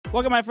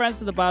Welcome, my friends,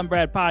 to the Bob and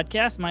Brad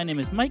podcast. My name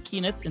is Mike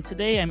Keenitz, and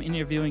today I'm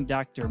interviewing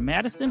Dr.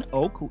 Madison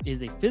Oak, who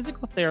is a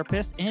physical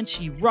therapist, and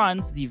she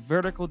runs the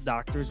Vertigo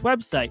Doctors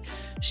website.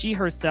 She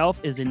herself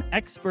is an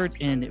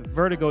expert in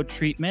vertigo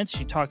treatment.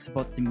 She talks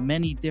about the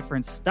many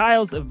different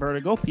styles of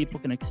vertigo people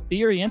can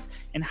experience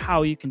and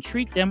how you can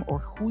treat them or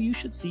who you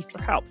should see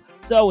for help.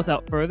 So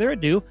without further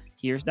ado,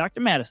 here's Dr.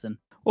 Madison.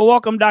 Well,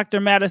 welcome, Dr.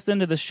 Madison,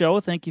 to the show.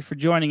 Thank you for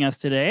joining us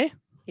today.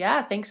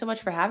 Yeah, thanks so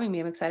much for having me.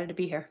 I'm excited to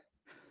be here.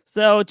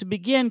 So to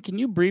begin, can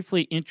you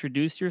briefly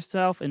introduce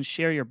yourself and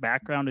share your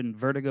background in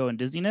vertigo and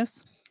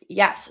dizziness?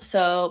 Yes.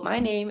 So my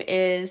name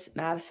is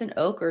Madison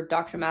Oak, or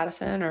Dr.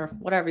 Madison, or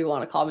whatever you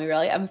want to call me,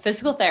 really. I'm a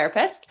physical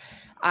therapist.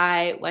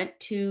 I went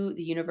to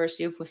the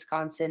University of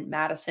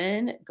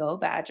Wisconsin-Madison, go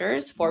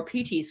Badgers, for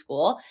PT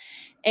school.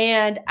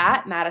 And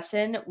at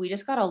Madison, we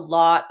just got a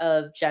lot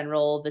of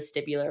general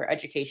vestibular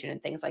education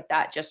and things like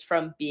that just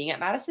from being at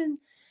Madison.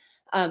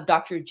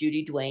 Dr.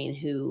 Judy Duane,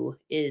 who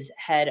is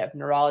head of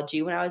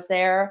neurology when I was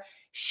there,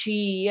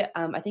 she,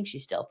 I think she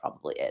still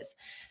probably is.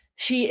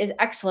 She is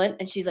excellent.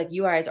 And she's like,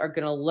 you guys are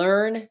going to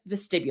learn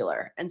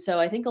vestibular. And so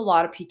I think a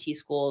lot of PT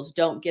schools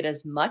don't get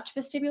as much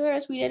vestibular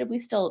as we did. We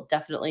still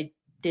definitely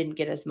didn't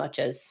get as much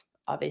as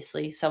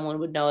obviously someone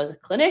would know as a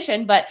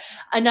clinician, but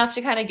enough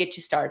to kind of get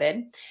you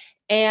started.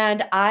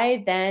 And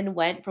I then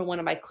went for one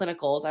of my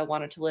clinicals. I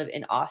wanted to live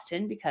in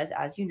Austin because,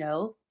 as you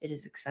know, it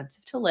is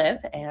expensive to live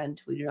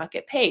and we do not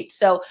get paid.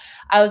 So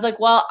I was like,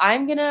 well,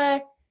 I'm going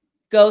to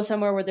go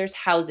somewhere where there's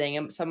housing.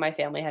 And some of my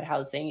family had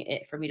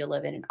housing for me to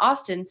live in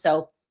Austin.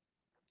 So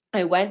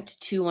I went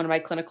to one of my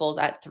clinicals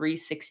at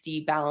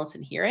 360 Balance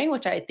and Hearing,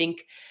 which I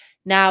think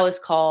now is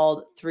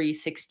called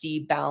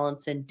 360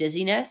 Balance and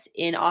Dizziness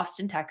in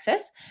Austin,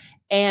 Texas.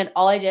 And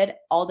all I did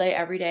all day,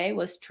 every day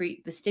was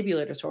treat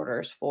vestibular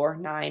disorders for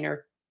 9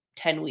 or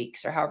 10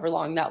 weeks or however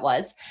long that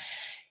was.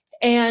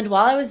 And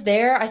while I was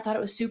there, I thought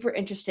it was super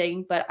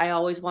interesting, but I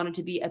always wanted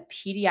to be a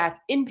pediatric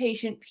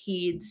inpatient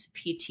peds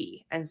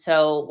PT. And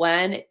so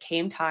when it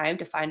came time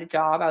to find a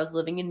job, I was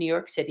living in New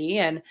York City,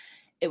 and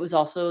it was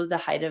also the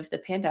height of the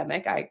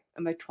pandemic. I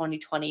am a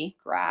 2020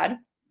 grad.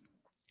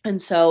 And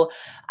so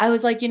I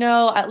was like,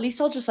 at least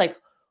I'll just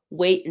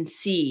wait and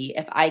see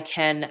if I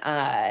can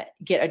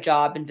get a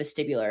job in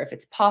vestibular, if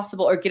it's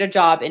possible, or get a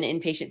job in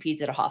inpatient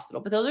peds at a hospital.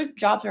 But those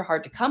jobs are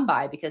hard to come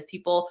by because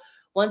people,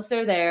 once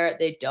they're there,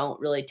 they don't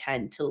really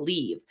tend to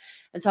leave.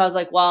 And so I was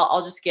like, well,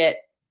 I'll just get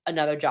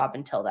another job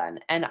until then.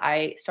 And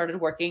I started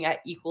working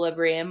at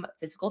Equilibrium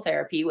Physical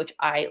Therapy, which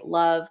I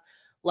love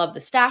the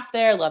staff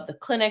there, love the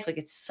clinic.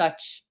 It's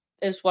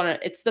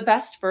the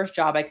best first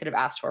job I could have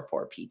asked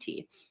for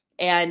PT.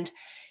 And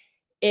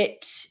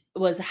it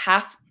was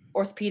half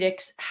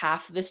orthopedics,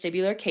 half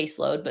vestibular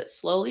caseload, but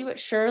slowly but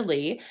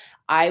surely,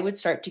 I would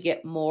start to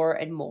get more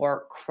and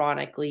more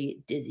chronically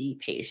dizzy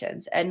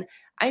patients. And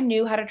I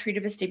knew how to treat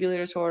a vestibular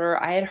disorder.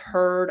 I had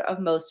heard of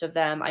most of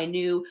them. I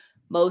knew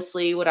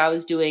mostly what I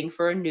was doing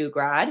for a new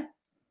grad.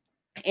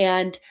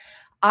 And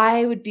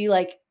I would be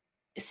like,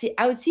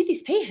 I would see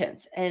these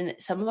patients and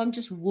some of them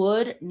just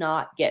would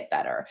not get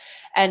better.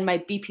 And my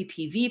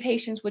BPPV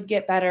patients would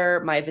get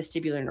better. My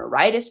vestibular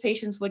neuritis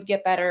patients would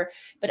get better.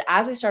 But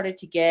as I started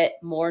to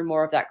get more and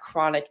more of that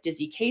chronic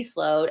dizzy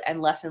caseload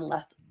and less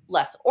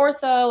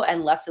ortho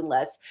and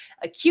less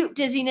acute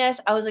dizziness,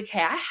 I was like,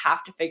 hey, I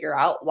have to figure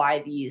out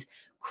why these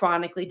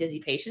chronically dizzy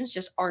patients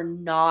just are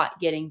not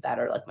getting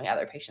better like my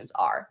other patients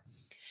are.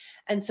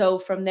 And so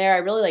from there, I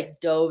really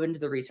dove into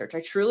the research. I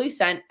truly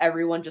sent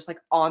everyone just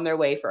on their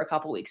way for a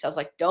couple weeks. I was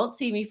like, don't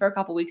see me for a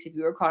couple weeks. If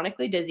you are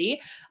chronically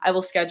dizzy, I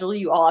will schedule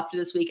you all after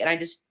this week. And I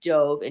just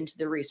dove into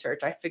the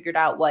research. I figured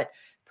out what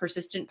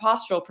persistent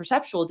postural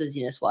perceptual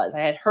dizziness was.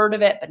 I had heard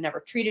of it, but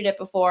never treated it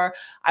before.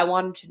 I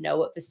wanted to know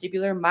what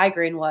vestibular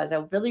migraine was.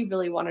 I really,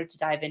 really wanted to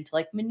dive into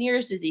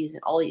Meniere's disease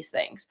and all these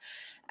things.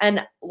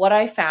 And what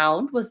I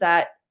found was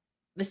that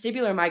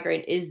vestibular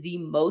migraine is the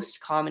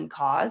most common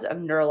cause of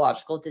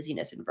neurological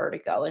dizziness and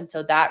vertigo. And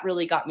so that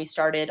really got me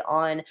started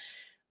on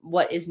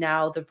what is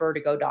now the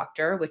Vertigo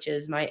Doctor, which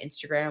is my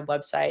Instagram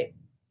website.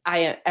 I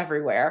am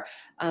everywhere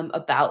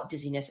about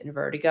dizziness and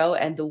vertigo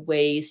and the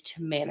ways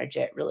to manage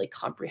it really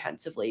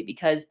comprehensively,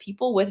 because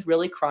people with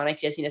really chronic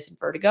dizziness and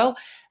vertigo,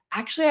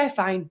 actually, I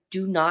find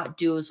do not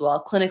do as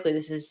well clinically.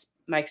 This is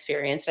my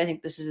experience. And I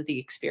think this is the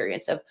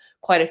experience of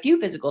quite a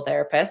few physical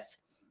therapists,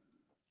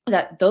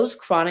 that those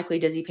chronically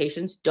dizzy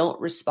patients don't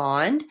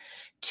respond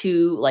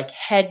to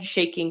head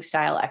shaking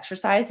style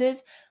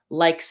exercises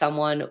like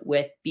someone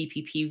with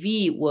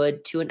BPPV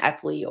would to an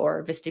epley,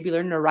 or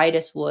vestibular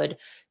neuritis would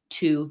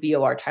to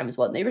VOR times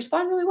 1. They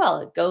respond really well.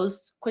 It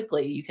goes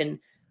quickly. You can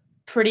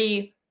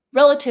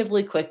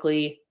relatively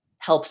quickly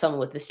help someone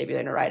with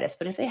vestibular neuritis.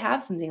 But if they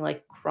have something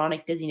like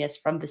chronic dizziness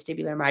from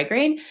vestibular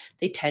migraine,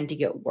 they tend to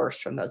get worse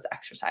from those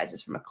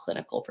exercises from a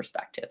clinical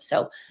perspective.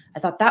 So I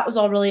thought that was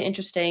all really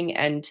interesting.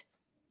 And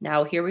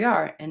now here we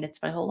are, and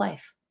it's my whole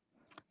life.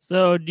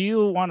 So do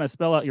you want to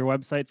spell out your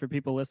website for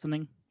people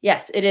listening?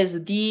 Yes, it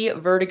is the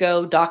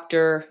Vertigo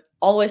Doctor,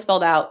 all the way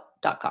spelled out,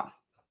 .com.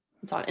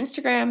 It's on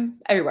Instagram,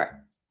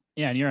 everywhere.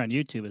 Yeah, and you're on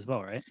YouTube as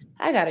well, right?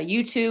 I got a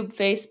YouTube,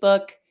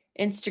 Facebook,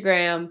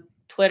 Instagram,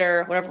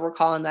 Twitter, whatever we're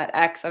calling that,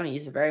 X. I don't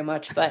use it very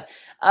much, but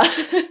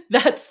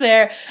that's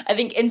there. I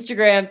think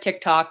Instagram,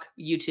 TikTok,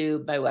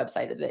 YouTube, my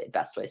website are the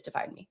best ways to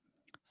find me.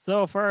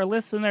 So, for our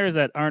listeners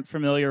that aren't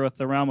familiar with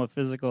the realm of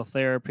physical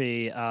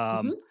therapy,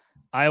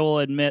 I will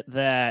admit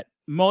that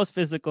most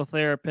physical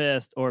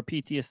therapists or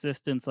PT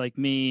assistants like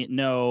me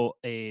know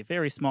a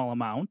very small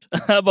amount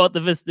about the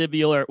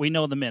vestibular. We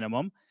know the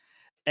minimum.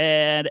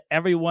 And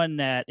everyone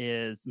that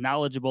is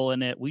knowledgeable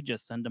in it, we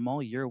just send them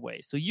all your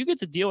way. So you get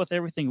to deal with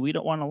everything we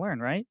don't want to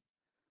learn, right?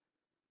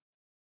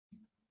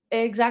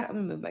 Exactly.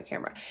 I'm gonna move my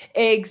camera.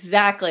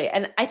 Exactly.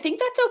 And I think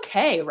that's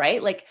okay,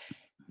 right? Like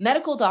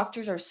medical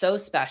doctors are so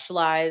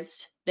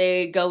specialized.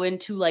 They go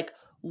into like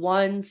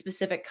one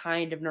specific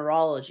kind of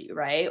neurology,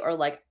 right? Or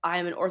like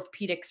I'm an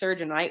orthopedic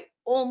surgeon. I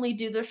only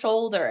do the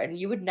shoulder, and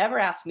you would never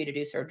ask me to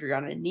do surgery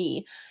on a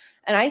knee.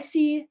 And I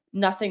see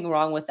nothing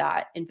wrong with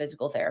that in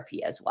physical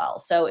therapy as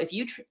well. So if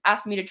you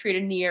ask me to treat a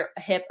knee, or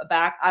a hip, a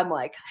back, I'm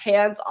like,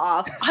 hands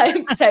off.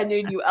 I'm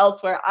sending you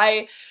elsewhere.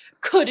 I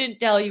couldn't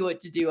tell you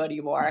what to do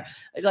anymore.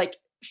 Like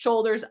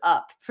shoulders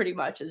up pretty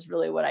much is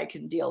really what I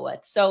can deal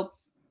with. So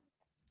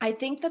I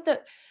think that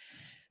the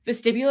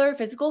vestibular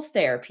physical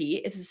therapy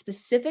is a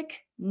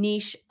specific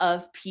niche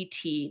of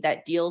PT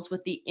that deals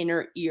with the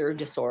inner ear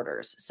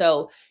disorders.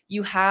 So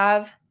you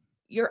have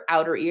your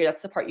outer ear,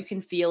 that's the part you can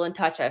feel and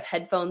touch. I have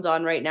headphones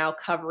on right now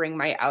covering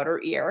my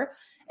outer ear.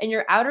 And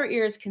your outer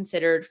ear is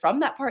considered from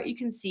that part you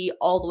can see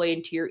all the way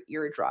into your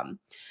eardrum.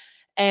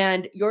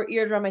 And your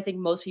eardrum, I think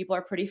most people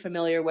are pretty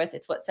familiar with.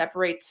 It's what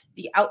separates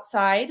the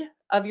outside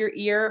of your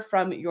ear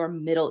from your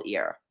middle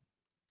ear.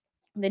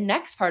 The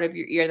next part of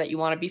your ear that you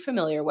want to be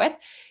familiar with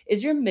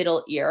is your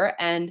middle ear.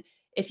 And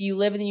if you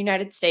live in the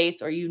United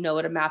States, or you know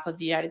what a map of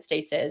the United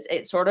States is,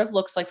 it sort of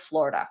looks like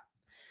Florida.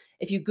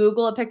 If you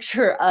Google a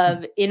picture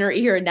of inner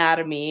ear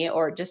anatomy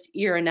or just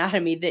ear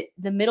anatomy,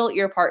 the middle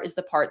ear part is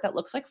the part that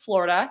looks like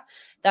Florida.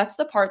 That's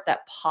the part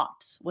that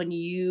pops when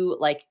you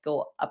like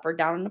go up or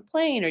down on a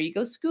plane, or you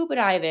go scuba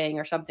diving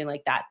or something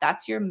like that.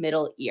 That's your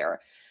middle ear.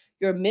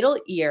 Your middle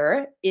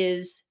ear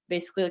is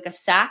basically like a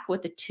sac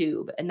with a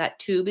tube, and that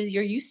tube is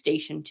your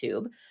eustachian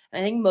tube.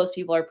 And I think most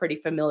people are pretty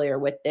familiar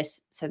with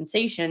this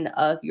sensation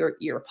of your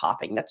ear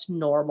popping. That's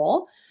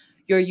normal.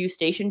 Your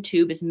eustachian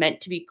tube is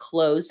meant to be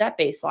closed at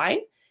baseline.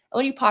 And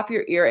when you pop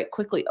your ear, it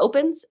quickly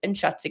opens and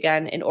shuts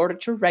again in order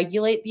to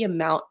regulate the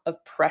amount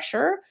of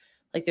pressure.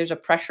 Like there's a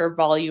pressure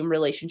volume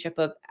relationship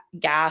of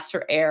gas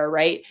or air,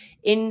 right?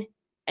 In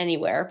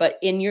anywhere, but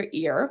in your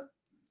ear.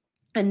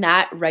 And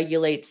that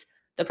regulates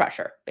the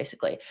pressure,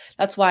 basically.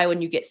 That's why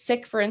when you get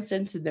sick, for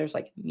instance, and there's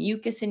like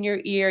mucus in your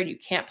ear and you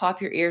can't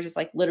pop your ears, it's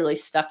like literally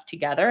stuck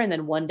together. And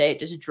then one day it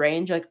just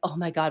drains. You're like, oh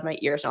my God, my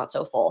ear's not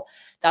so full.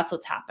 That's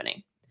what's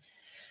happening.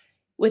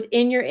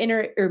 Within your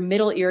inner or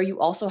middle ear, you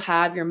also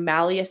have your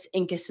malleus,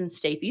 incus, and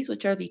stapes,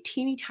 which are the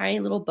teeny tiny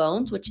little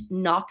bones which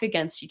knock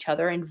against each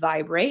other and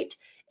vibrate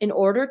in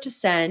order to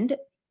send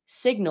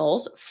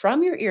signals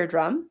from your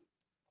eardrum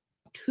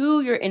to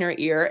your inner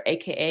ear,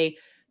 aka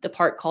the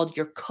part called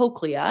your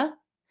cochlea,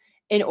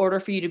 in order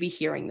for you to be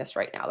hearing this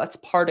right now. That's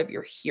part of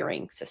your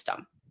hearing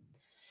system.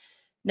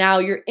 Now,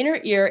 your inner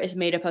ear is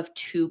made up of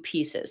two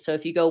pieces. So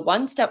if you go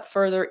one step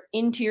further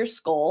into your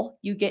skull,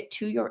 you get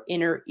to your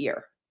inner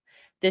ear.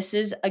 This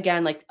is,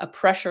 again, like a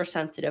pressure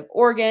sensitive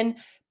organ,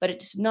 but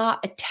it's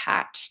not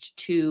attached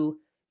to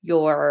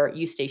your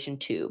eustachian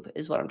tube,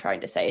 is what I'm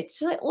trying to say.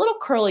 It's a little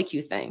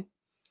curlicue thing.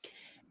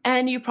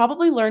 And you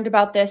probably learned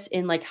about this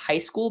in like high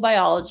school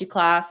biology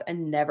class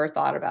and never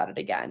thought about it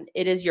again.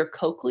 It is your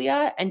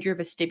cochlea and your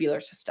vestibular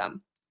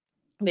system.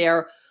 They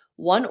are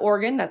one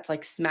organ that's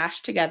like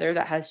smashed together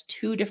that has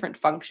two different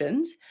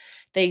functions.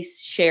 They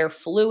share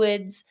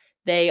fluids,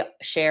 they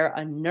share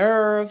a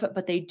nerve,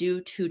 but they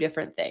do two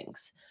different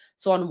things.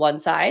 So on one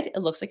side,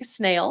 it looks like a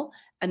snail,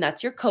 and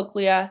that's your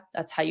cochlea.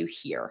 That's how you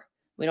hear.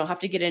 We don't have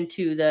to get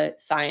into the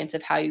science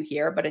of how you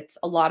hear, but it's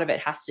a lot of it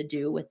has to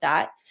do with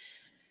that.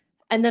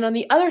 And then on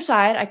the other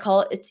side, I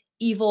call it its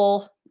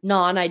evil,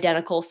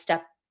 non-identical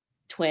step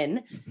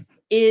twin,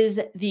 is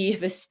the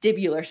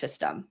vestibular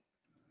system.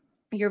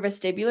 Your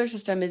vestibular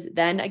system is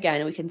then,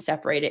 again, we can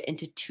separate it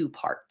into two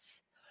parts.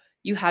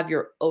 You have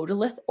your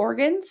otolith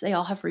organs. They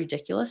all have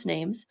ridiculous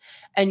names.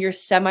 And your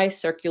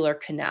semicircular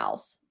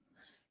canals.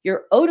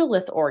 Your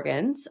otolith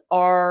organs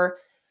are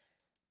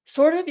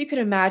sort of, you could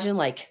imagine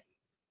like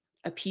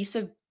a piece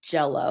of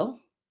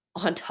jello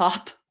on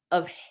top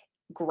of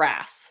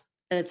grass.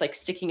 And it's like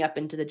sticking up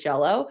into the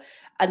jello.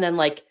 And then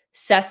like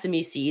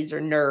sesame seeds or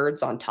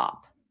nerds on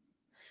top.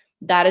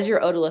 That is your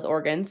otolith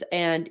organs.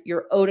 And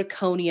your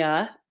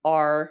otoconia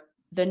are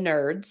the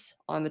nerds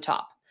on the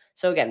top.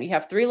 So again, you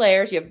have three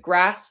layers. You have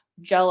grass,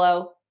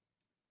 jello,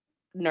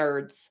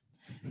 nerds.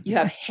 You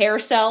have hair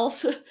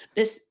cells,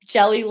 this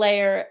jelly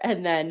layer,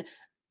 and then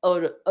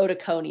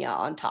otoconia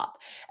on top.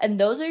 And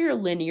those are your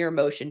linear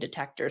motion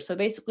detectors. So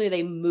basically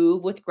they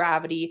move with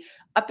gravity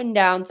up and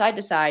down, side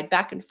to side,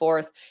 back and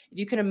forth. If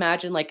you can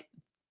imagine like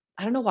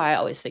I don't know why I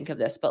always think of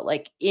this, but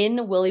like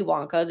in Willy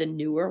Wonka, the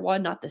newer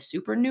one, not the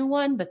super new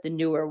one, but the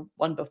newer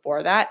one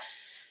before that,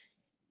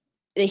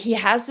 he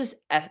has this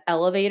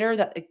elevator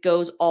that it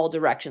goes all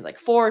directions, like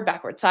forward,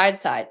 backward,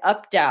 side, side,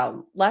 up,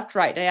 down, left,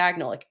 right,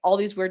 diagonal, like all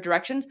these weird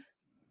directions.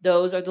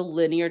 Those are the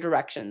linear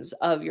directions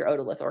of your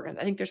otolith organs.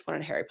 I think there's one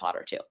in Harry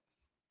Potter too.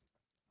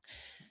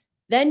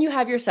 Then you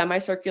have your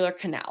semicircular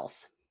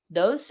canals.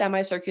 Those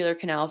semicircular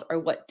canals are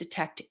what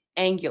detect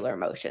angular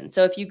motion.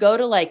 So if you go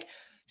to like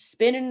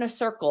spin in a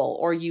circle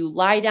or you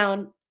lie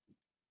down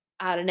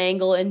at an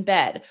angle in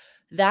bed,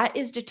 that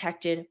is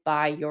detected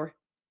by your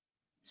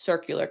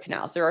circular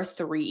canals. There are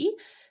 3.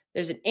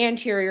 There's an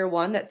anterior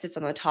one that sits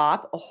on the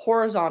top, a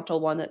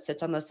horizontal one that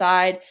sits on the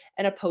side,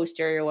 and a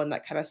posterior one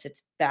that kind of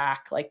sits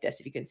back like this,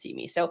 if you can see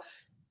me. So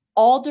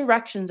all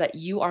directions that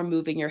you are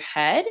moving your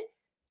head,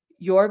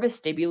 your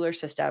vestibular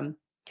system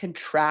can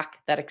track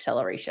that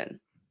acceleration.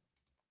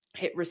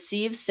 It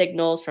receives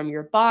signals from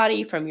your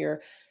body, from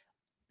your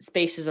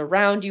spaces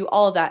around you,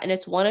 all of that. And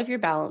it's one of your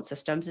balance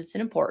systems. It's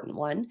an important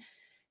one.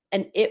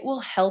 And it will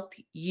help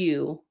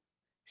you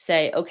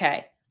say,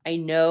 okay, I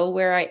know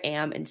where I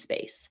am in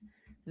space.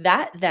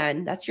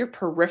 That's your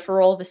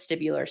peripheral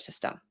vestibular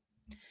system.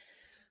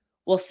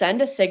 Will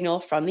send a signal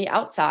from the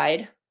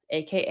outside,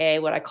 AKA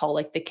what I call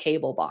like the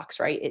cable box,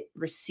 right? It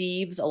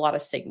receives a lot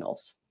of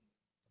signals.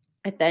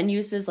 It then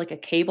uses like a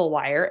cable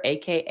wire,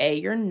 AKA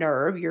your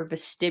nerve, your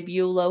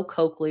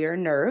vestibulocochlear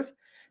nerve.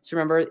 So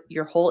remember,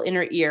 your whole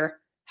inner ear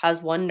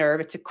has one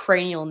nerve. It's a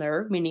cranial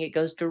nerve, meaning it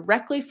goes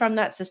directly from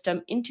that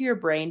system into your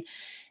brain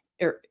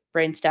or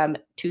brainstem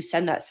to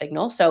send that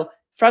signal. So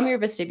from your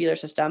vestibular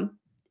system,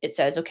 it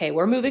says, okay,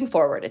 we're moving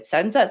forward. It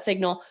sends that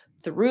signal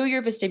through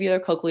your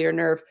vestibulocochlear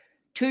nerve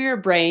to your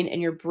brain,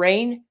 and your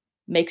brain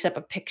makes up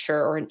a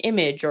picture or an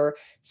image or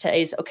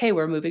says, okay,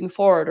 we're moving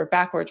forward or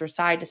backwards or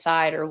side to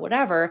side or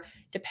whatever,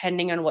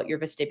 depending on what your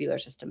vestibular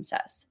system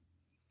says.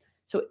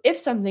 So if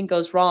something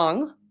goes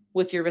wrong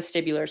with your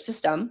vestibular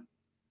system,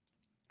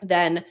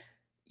 then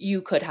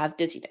you could have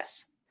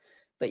dizziness.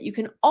 But you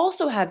can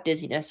also have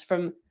dizziness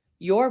from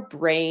your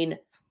brain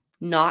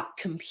not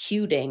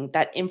computing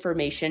that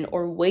information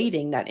or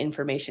weighting that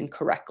information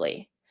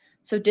correctly.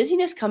 So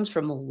dizziness comes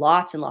from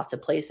lots and lots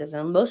of places.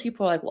 And most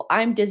people are like, well,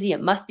 I'm dizzy.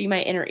 It must be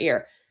my inner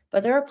ear.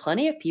 But there are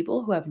plenty of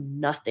people who have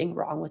nothing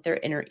wrong with their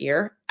inner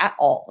ear at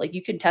all. Like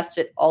you can test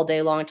it all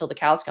day long until the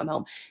cows come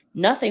home.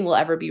 Nothing will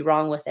ever be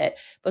wrong with it.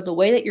 But the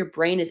way that your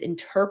brain is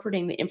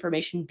interpreting the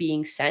information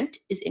being sent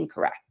is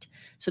incorrect.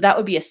 So that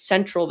would be a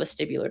central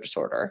vestibular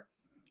disorder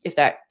if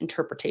that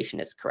interpretation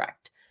is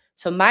correct.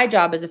 So my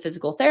job as a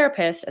physical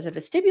therapist, as a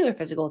vestibular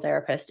physical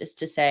therapist, is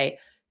to say,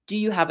 do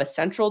you have a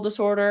central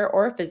disorder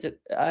or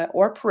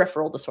or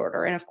peripheral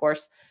disorder? And of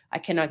course, I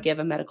cannot give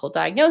a medical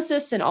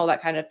diagnosis and all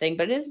that kind of thing,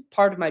 but it is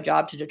part of my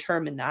job to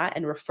determine that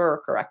and refer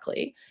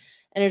correctly.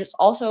 And it is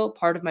also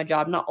part of my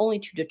job not only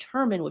to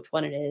determine which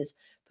one it is,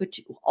 but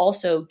to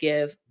also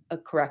give a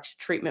correct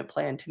treatment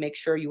plan to make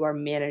sure you are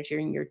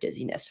managing your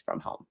dizziness from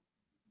home.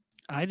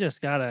 I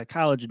just got a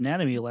college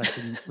anatomy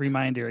lesson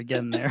reminder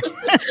again there.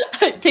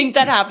 I think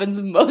that happens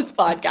most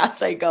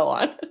podcasts I go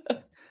on.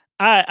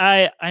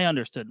 I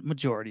understood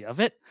majority of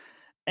it.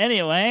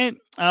 Anyway,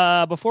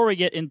 before we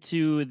get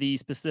into the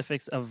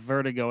specifics of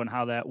vertigo and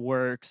how that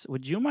works,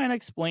 would you mind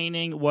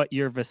explaining what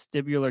your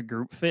vestibular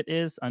group fit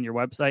is on your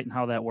website and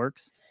how that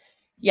works?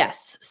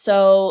 Yes.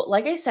 So,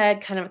 like I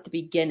said, kind of at the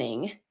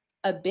beginning,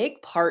 a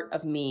big part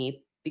of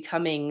me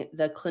becoming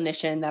the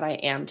clinician that I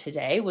am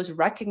today was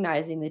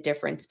recognizing the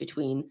difference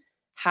between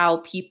how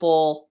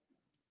people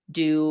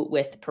do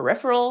with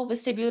peripheral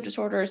vestibular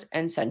disorders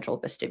and central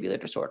vestibular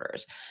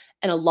disorders.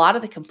 And a lot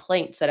of the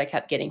complaints that I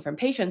kept getting from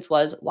patients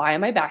was, why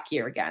am I back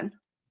here again?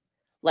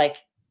 Like,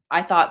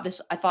 I thought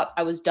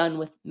I was done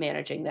with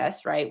managing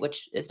this, right?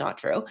 Which is not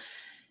true.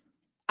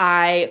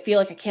 I feel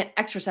like I can't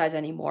exercise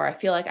anymore. I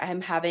feel like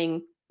I'm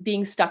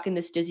being stuck in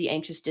this dizzy,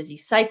 anxious, dizzy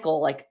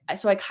cycle.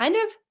 So I kind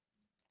of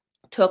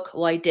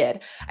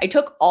I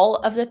took all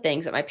of the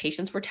things that my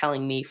patients were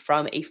telling me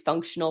from a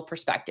functional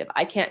perspective.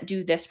 I can't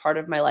do this part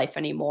of my life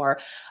anymore.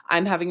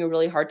 I'm having a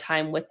really hard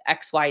time with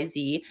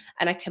XYZ.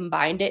 And I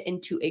combined it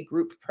into a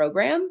group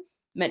program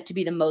meant to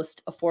be the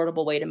most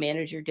affordable way to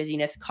manage your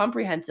dizziness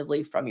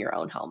comprehensively from your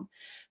own home.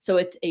 So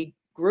it's a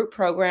group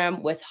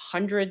program with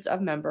hundreds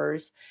of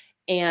members,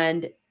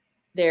 and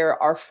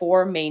there are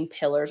 4 main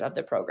pillars of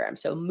the program.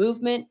 So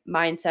movement,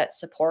 mindset,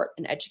 support,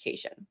 and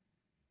education.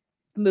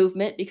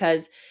 Movement,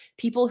 because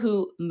people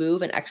who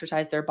move and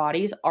exercise their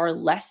bodies are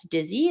less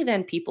dizzy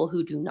than people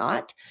who do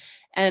not.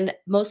 And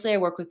mostly I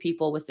work with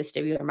people with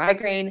vestibular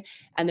migraine,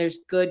 and there's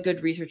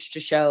good research to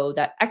show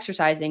that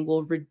exercising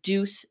will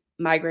reduce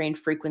migraine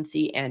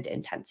frequency and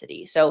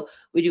intensity. So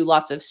we do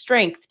lots of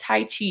strength,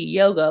 tai chi,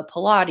 yoga,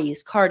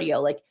 Pilates,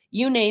 cardio, like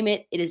you name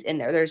it, it is in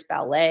there. There's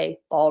ballet,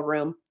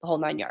 ballroom, the whole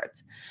 9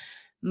 yards.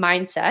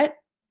 Mindset,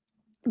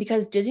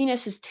 because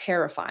dizziness is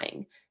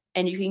terrifying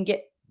and you can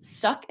get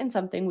stuck in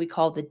something we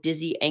call the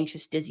dizzy,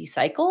 anxious, dizzy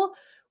cycle,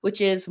 which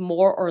is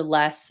more or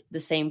less the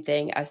same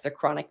thing as the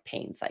chronic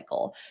pain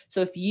cycle.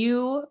 So if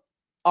you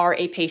are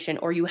a patient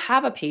or you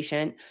have a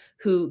patient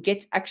who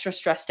gets extra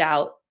stressed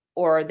out,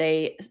 or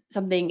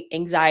something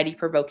anxiety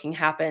provoking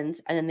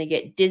happens and then they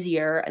get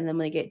dizzier, and then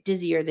when they get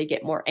dizzier they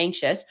get more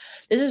anxious.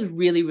 This is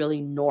really,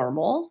 really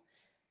normal,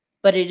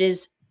 but it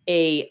is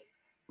a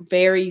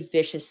very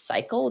vicious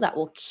cycle that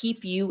will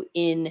keep you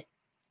in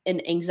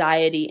an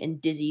anxiety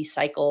and dizzy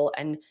cycle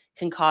and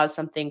can cause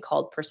something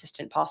called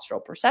persistent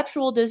postural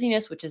perceptual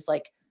dizziness, which is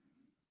like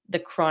the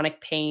chronic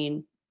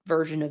pain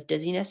version of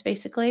dizziness,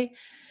 basically.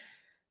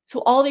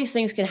 So all these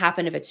things can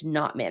happen if it's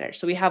not managed.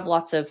 So we have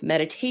lots of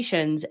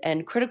meditations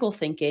and critical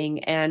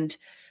thinking and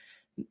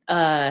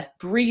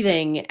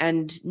breathing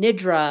and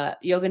nidra,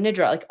 yoga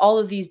nidra, like all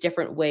of these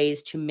different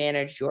ways to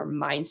manage your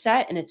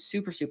mindset. And it's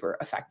super, super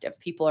effective.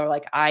 People are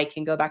like, I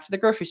can go back to the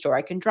grocery store.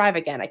 I can drive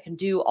again. I can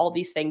do all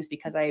these things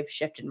because I've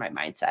shifted my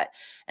mindset.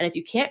 And if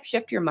you can't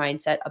shift your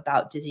mindset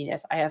about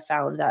dizziness, I have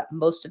found that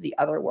most of the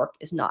other work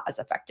is not as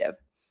effective.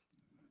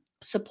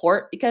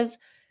 Support, because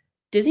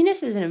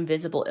dizziness is an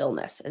invisible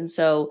illness. And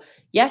so,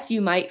 yes, you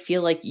might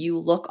feel like you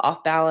look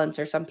off balance,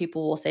 or some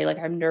people will say, like,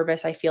 I'm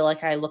nervous. I feel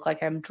like I look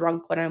like I'm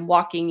drunk when I'm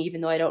walking, even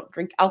though I don't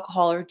drink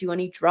alcohol or do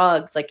any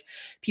drugs. Like,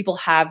 people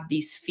have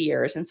these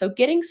fears. And so,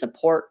 getting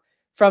support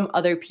from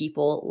other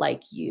people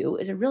like you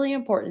is a really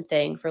important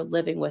thing for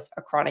living with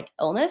a chronic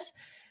illness.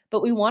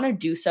 But we want to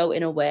do so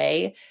in a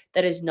way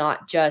that is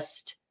not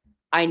just,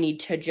 I need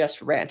to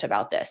just rant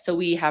about this. So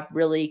we have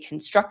really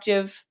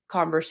constructive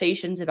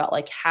conversations about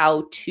like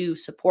how to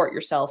support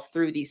yourself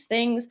through these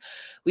things.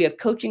 We have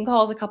coaching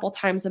calls a couple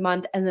times a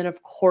month. And then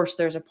of course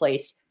there's a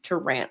place to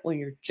rant when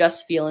you're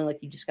just feeling like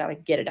you just got to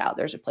get it out.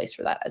 There's a place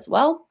for that as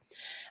well.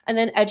 And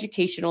then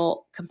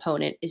educational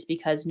component is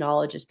because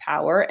knowledge is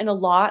power. And a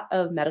lot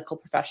of medical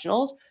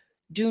professionals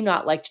do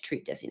not like to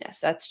treat dizziness.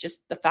 That's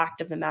just the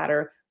fact of the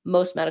matter.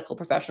 Most medical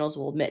professionals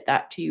will admit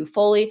that to you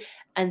fully,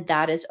 and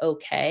that is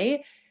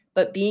okay.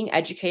 But being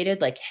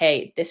educated, like,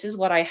 hey, this is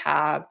what I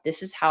have,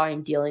 this is how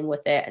I'm dealing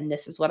with it, and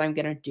this is what I'm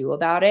going to do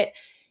about it,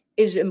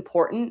 is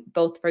important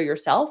both for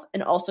yourself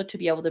and also to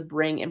be able to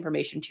bring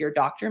information to your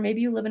doctor.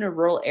 Maybe you live in a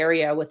rural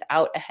area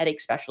without a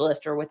headache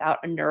specialist or without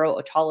a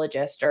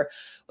neuro-otologist or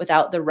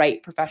without the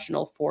right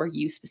professional for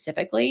you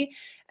specifically.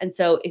 And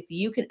so if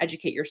you can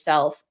educate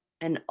yourself,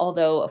 and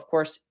although, of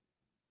course,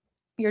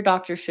 your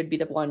doctor should be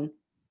the one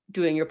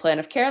doing your plan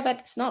of care,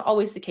 that's not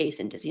always the case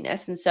in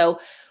dizziness. And so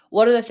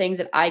what are the things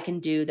that I can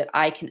do that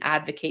I can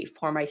advocate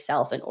for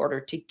myself in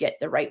order to get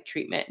the right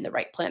treatment and the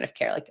right plan of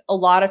care? Like, a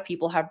lot of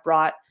people have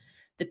brought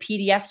the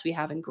PDFs we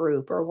have in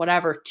group or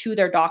whatever to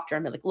their doctor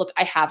and be like, look,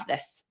 I have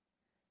this.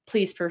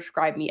 Please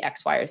prescribe me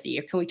X, Y, or Z.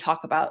 Or can we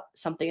talk about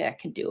something that I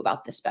can do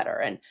about this better?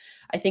 And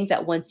I think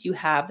that once you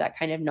have that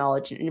kind of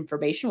knowledge and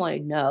information, well,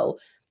 you know,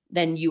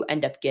 then you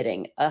end up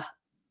getting a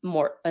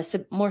more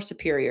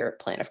superior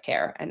plan of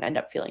care and end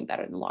up feeling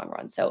better in the long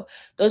run. So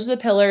those are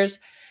the pillars.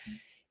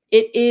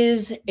 It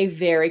is a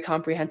very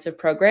comprehensive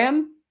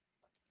program,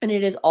 and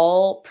it is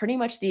all pretty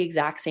much the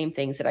exact same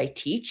things that I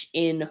teach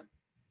in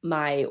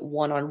my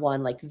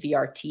one-on-one like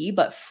VRT,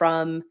 but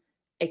from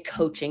a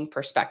coaching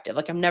perspective.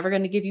 Like, I'm never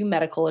going to give you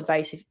medical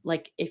advice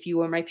if you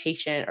were my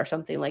patient or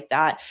something like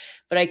that,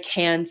 but I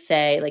can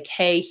say like,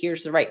 hey,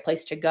 here's the right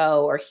place to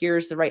go, or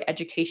here's the right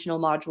educational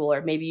module,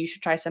 or maybe you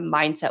should try some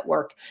mindset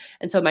work.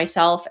 And so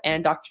myself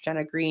and Dr.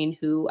 Jenna Green,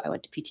 who I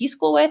went to PT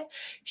school with,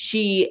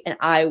 she and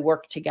I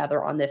work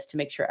together on this to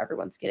make sure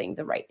everyone's getting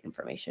the right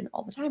information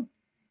all the time.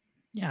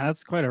 Yeah,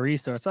 that's quite a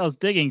resource. I was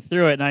digging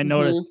through it and I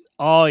noticed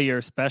all your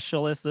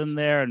specialists in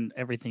there and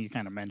everything you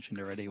kind of mentioned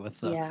already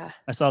with the,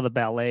 I saw the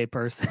ballet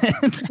person.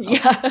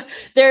 Yeah,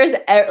 there's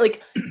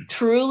like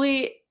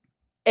truly,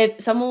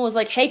 if someone was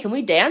like, hey, can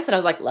we dance? And I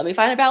was like, let me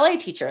find a ballet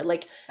teacher.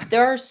 Like,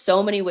 there are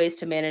so many ways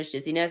to manage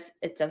dizziness.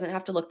 It doesn't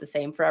have to look the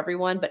same for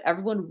everyone, but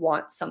everyone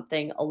wants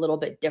something a little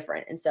bit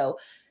different. And so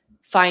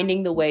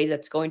finding the way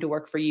that's going to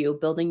work for you,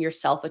 building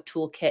yourself a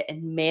toolkit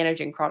and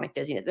managing chronic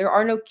dizziness. There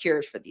are no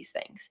cures for these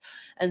things.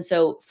 And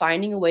so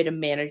finding a way to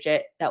manage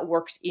it that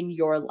works in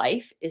your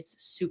life is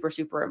super,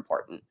 super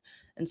important.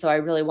 And so I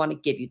really want to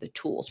give you the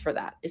tools for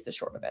that, is the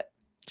short of it.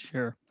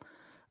 Sure.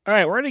 All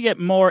right, we're going to get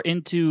more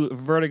into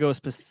vertigo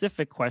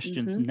specific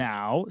questions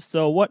now.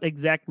 So what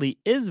exactly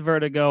is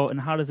vertigo and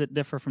how does it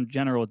differ from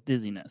general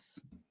dizziness?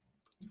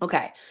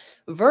 Okay.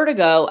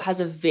 Vertigo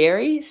has a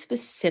very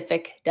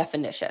specific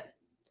definition.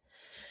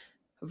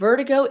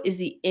 Vertigo is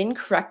the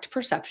incorrect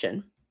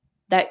perception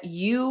that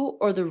you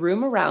or the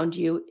room around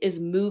you is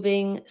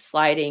moving,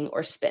 sliding,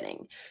 or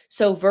spinning.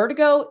 So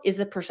vertigo is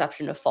the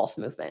perception of false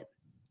movement.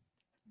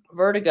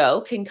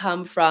 Vertigo can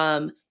come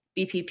from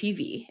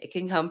BPPV. It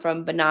can come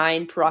from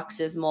benign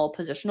paroxysmal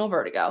positional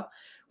vertigo,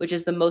 which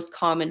is the most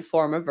common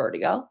form of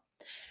vertigo.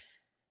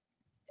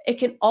 It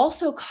can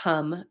also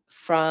come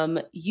from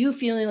you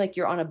feeling like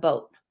you're on a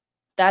boat.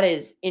 That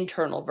is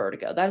internal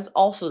vertigo. That is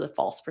also the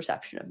false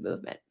perception of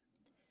movement.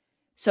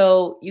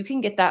 So you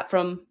can get that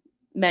from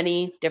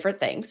many different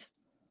things.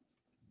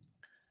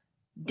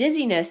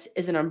 Dizziness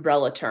is an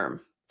umbrella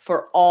term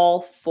for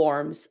all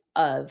forms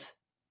of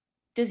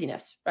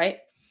dizziness, right?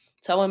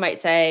 Someone might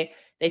say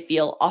they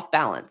feel off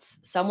balance.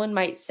 Someone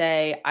might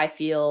say, I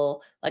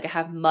feel like I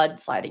have mud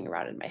sliding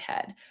around in my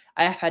head.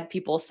 I have had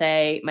people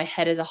say, my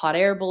head is a hot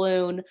air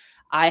balloon.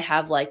 I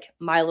have like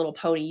My Little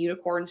Pony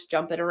unicorns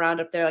jumping around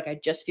up there. Like I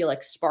just feel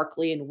like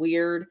sparkly and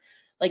weird.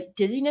 Like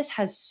dizziness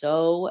has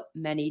so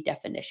many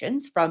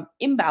definitions, from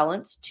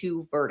imbalance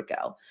to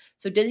vertigo.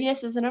 So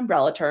dizziness is an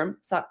umbrella term.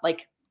 It's not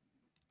like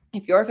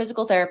if you're a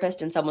physical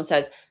therapist and someone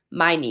says,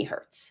 my knee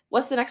hurts,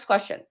 what's the next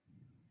question?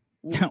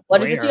 What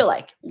does it feel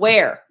like?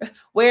 Where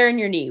in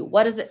your knee?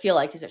 What does it feel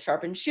like? Is it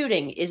sharp and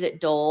shooting? Is it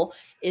dull?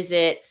 Is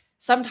it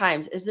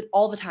sometimes? Is it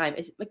all the time?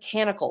 Is it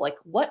mechanical? Like,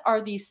 what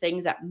are these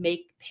things that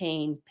make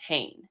pain?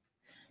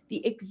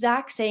 The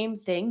exact same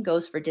thing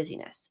goes for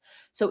dizziness.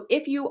 So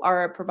if you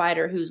are a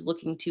provider who's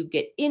looking to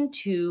get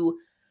into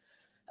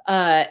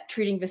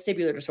treating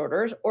vestibular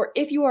disorders, or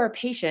if you are a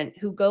patient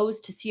who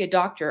goes to see a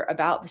doctor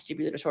about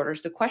vestibular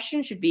disorders, the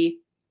question should be,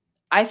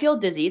 I feel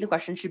dizzy. The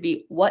question should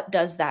be, what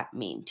does that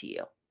mean to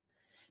you?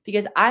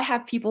 Because I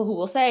have people who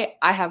will say,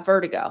 I have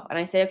vertigo. And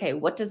I say, okay,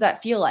 what does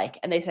that feel like?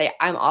 And they say,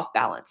 I'm off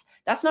balance.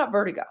 That's not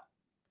vertigo.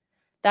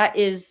 That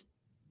is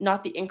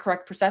not the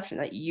incorrect perception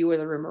that you or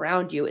the room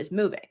around you is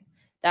moving.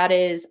 That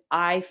is,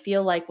 I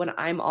feel like when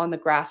I'm on the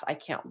grass, I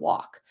can't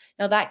walk.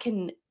 Now that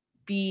can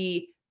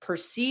be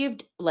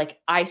perceived like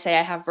I say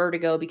I have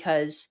vertigo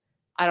because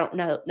I don't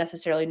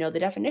necessarily know the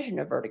definition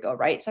of vertigo,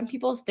 right? Some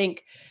people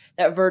think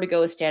that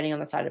vertigo is standing on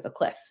the side of a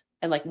cliff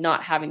and like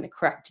not having the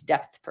correct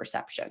depth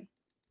perception.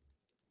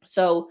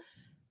 So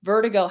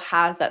vertigo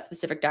has that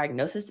specific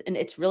diagnosis, and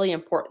it's really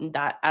important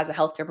that as a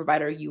healthcare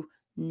provider, you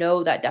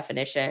know that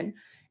definition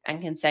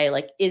and can say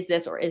like, is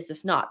this or is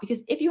this not? Because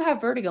if you have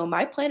vertigo,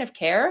 my plan of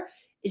care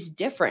is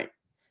different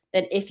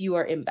than if you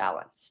are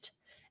imbalanced.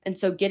 And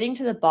so getting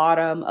to the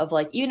bottom of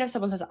like, even if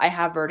someone says, I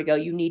have vertigo,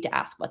 you need to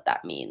ask what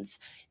that means.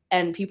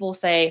 And people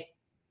say,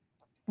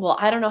 well,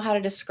 I don't know how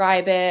to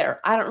describe it, or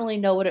I don't really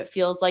know what it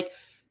feels like.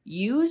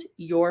 Use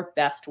your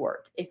best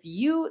words. If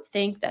you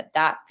think that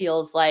that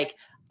feels like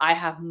I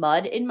have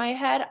mud in my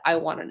head, I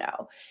want to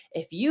know.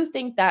 If you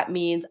think that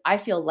means I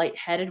feel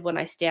lightheaded when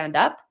I stand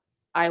up,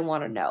 I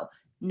want to know.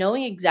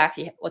 Knowing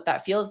exactly what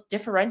that feels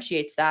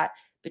differentiates that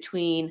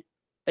between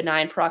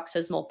benign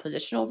paroxysmal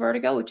positional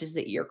vertigo, which is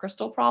the ear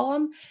crystal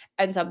problem,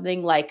 and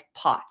something like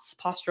POTS,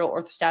 postural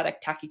orthostatic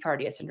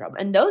tachycardia syndrome.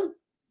 And those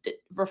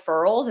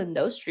referrals and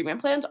those treatment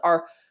plans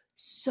are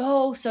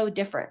so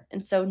different.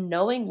 And so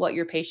knowing what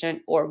your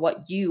patient or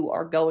what you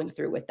are going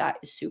through with that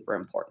is super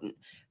important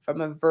from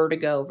a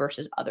vertigo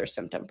versus other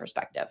symptom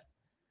perspective.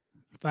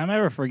 If I'm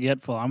ever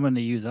forgetful, I'm going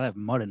to use I have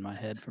mud in my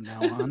head from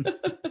now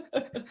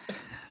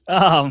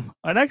on.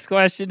 Our next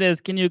question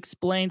is, can you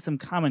explain some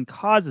common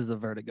causes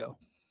of vertigo?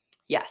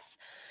 Yes.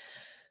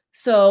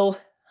 So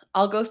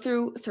I'll go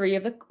through 3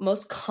 of the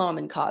most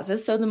common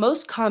causes. So the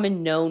most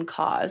common known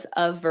cause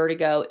of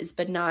vertigo is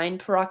benign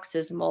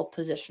paroxysmal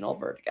positional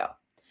vertigo.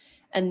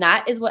 And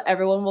that is what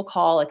everyone will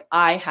call like,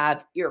 I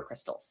have ear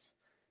crystals.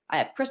 I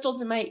have crystals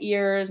in my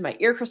ears. My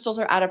ear crystals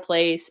are out of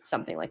place,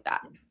 something like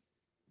that.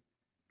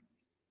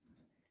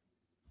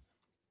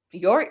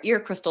 Your ear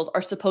crystals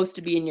are supposed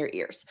to be in your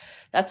ears.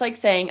 That's like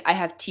saying I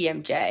have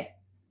TMJ.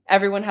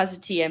 Everyone has a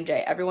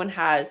TMJ. Everyone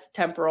has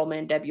temporal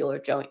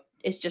mandibular joint.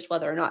 It's just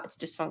whether or not it's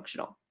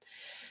dysfunctional.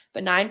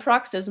 Benign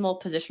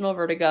paroxysmal positional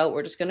vertigo,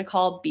 we're just going to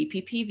call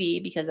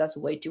BPPV because that's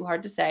way too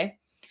hard to say,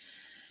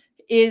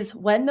 is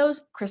when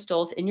those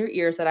crystals in your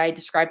ears that I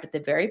described at the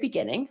very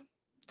beginning,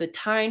 the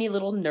tiny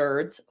little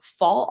nerds,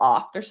 fall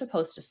off. They're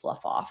supposed to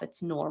slough off.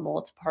 It's normal.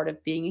 It's part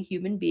of being a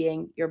human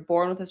being. You're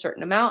born with a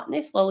certain amount and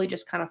they slowly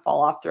just kind of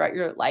fall off throughout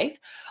your life,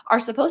 are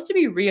supposed to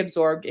be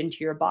reabsorbed into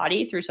your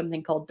body through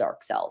something called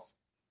dark cells.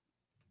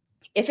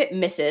 If it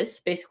misses,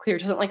 basically, or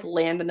doesn't like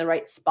land in the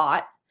right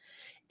spot,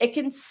 it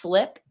can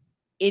slip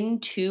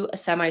into a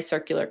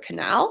semicircular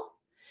canal.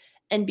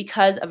 And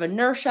because of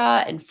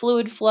inertia and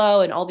fluid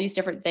flow and all these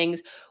different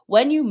things,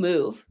 when you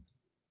move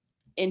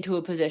into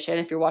a position,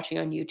 if you're watching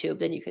on YouTube,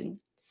 then you can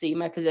see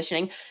my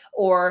positioning,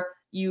 or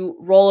you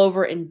roll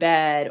over in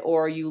bed,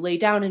 or you lay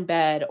down in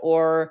bed,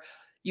 or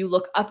you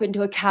look up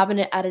into a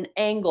cabinet at an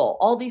angle,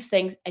 all these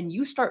things, and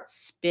you start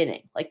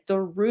spinning, like the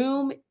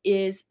room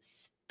is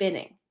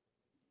spinning.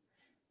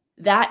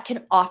 That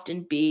can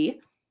often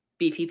be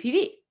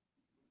BPPV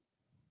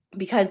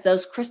because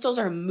those crystals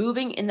are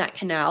moving in that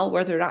canal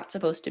where they're not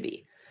supposed to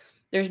be.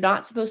 There's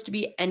not supposed to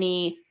be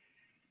any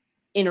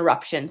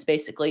interruptions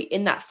basically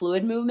in that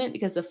fluid movement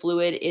because the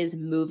fluid is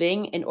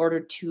moving in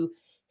order to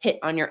hit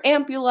on your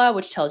ampulla,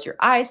 which tells your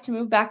eyes to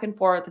move back and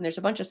forth. And there's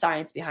a bunch of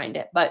science behind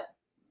it. But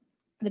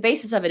the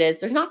basis of it is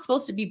there's not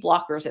supposed to be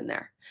blockers in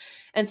there.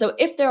 And so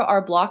if there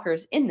are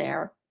blockers in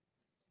there,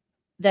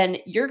 then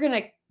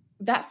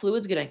that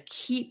fluid's going to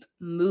keep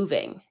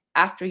moving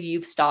after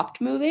you've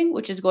stopped moving,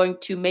 which is going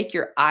to make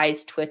your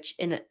eyes twitch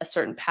in a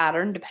certain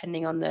pattern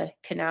depending on the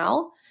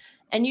canal.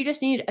 And you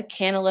just need a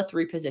canalith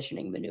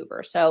repositioning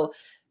maneuver. So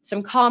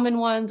some common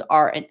ones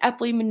are an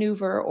Epley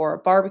maneuver or a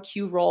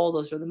barbecue roll.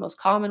 Those are the most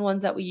common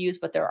ones that we use,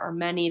 but there are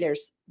many.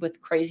 There's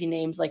with crazy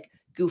names like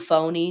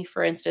goofoni,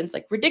 for instance,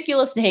 like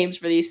ridiculous names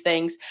for these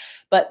things,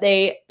 but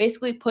they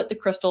basically put the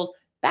crystals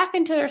back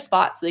into their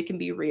spot so they can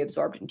be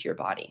reabsorbed into your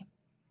body.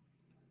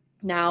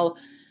 Now,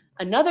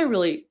 another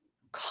really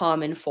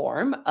common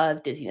form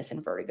of dizziness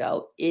and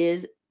vertigo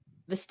is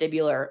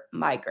vestibular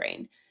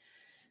migraine.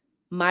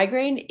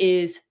 Migraine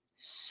is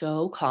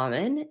so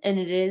common and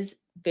it is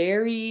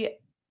very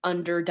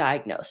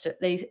underdiagnosed.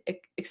 They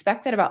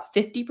expect that about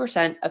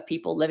 50% of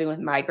people living with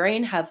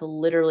migraine have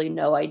literally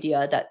no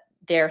idea that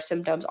their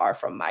symptoms are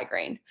from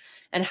migraine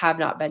and have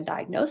not been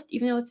diagnosed,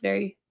 even though it's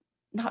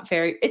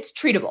it's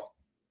treatable.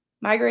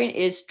 Migraine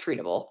is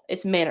treatable.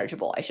 It's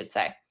manageable, I should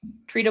say.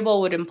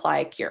 Treatable would imply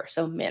a cure,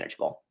 so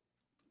manageable.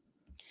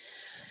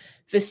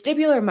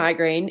 Vestibular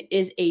migraine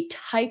is a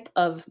type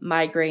of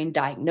migraine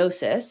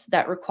diagnosis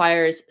that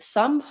requires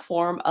some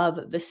form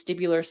of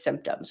vestibular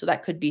symptom. So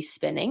that could be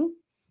spinning,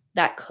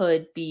 that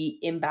could be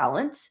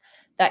imbalance,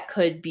 that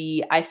could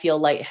be I feel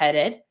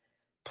lightheaded,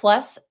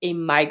 plus a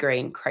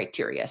migraine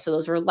criteria. So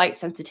those are light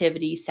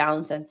sensitivity,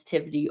 sound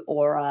sensitivity,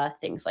 aura,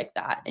 things like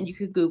that. And you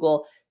could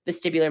Google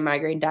vestibular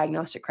migraine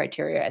diagnostic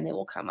criteria and they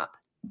will come up.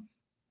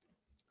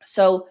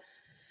 So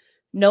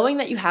knowing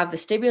that you have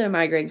vestibular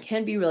migraine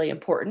can be really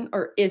important,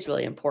 or is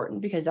really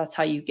important, because that's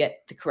how you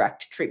get the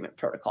correct treatment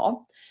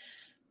protocol.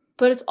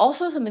 But it's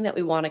also something that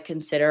we want to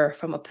consider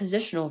from a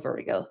positional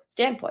vertigo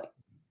standpoint.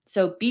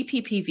 So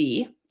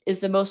BPPV is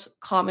the most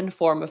common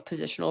form of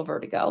positional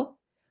vertigo,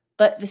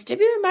 but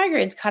vestibular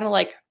migraine is kind of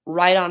like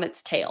right on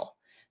its tail.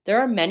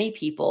 There are many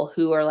people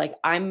who are like,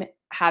 I'm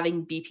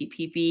having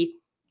BPPV.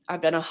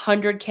 I've done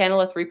 100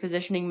 canalith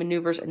repositioning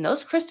maneuvers, and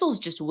those crystals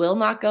just will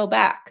not go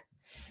back.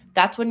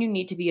 That's when you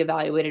need to be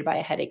evaluated by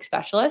a headache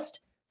specialist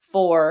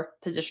for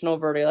positional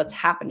vertigo that's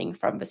happening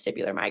from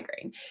vestibular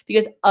migraine,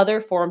 because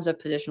other forms of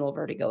positional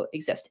vertigo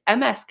exist.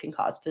 MS can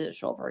cause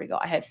positional vertigo.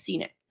 I have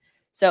seen it.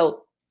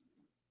 So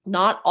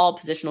not all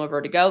positional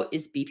vertigo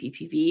is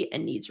BPPV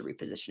and needs a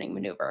repositioning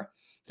maneuver.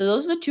 So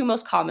those are the two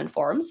most common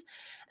forms.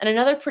 And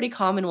another pretty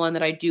common one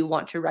that I do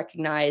want to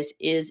recognize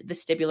is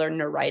vestibular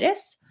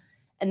neuritis.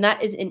 And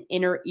that is an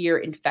inner ear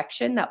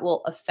infection that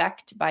will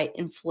affect by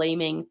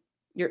inflaming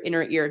your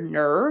inner ear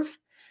nerve,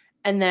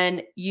 and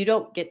then you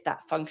don't get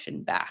that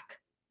function back.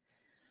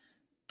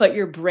 But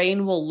your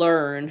brain will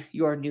learn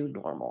your new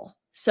normal.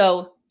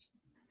 So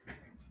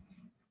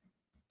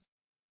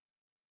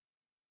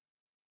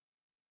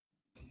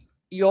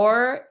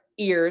your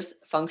ears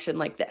function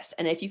like this.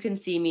 And if you can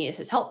see me,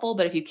 this is helpful,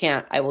 but if you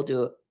can't, I will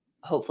do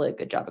hopefully a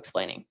good job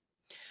explaining.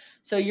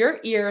 So your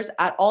ears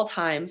at all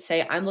times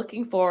say, I'm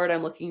looking forward,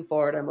 I'm looking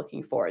forward, I'm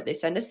looking forward. They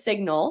send a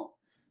signal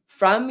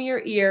from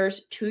your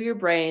ears to your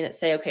brain that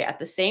say, okay, at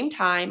the same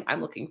time,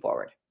 I'm looking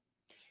forward.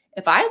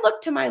 If I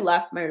look to my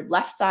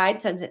left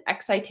side sends an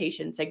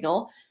excitation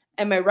signal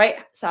and my right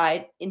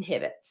side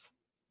inhibits.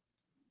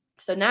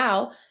 So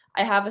now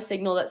I have a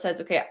signal that says,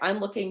 okay, I'm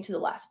looking to the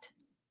left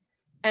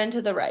and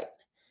to the right.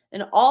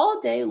 And all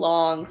day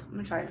long, I'm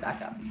going to try to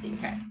back up and see,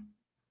 okay.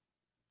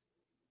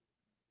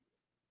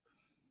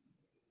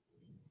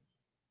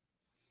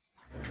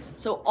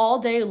 So all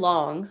day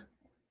long,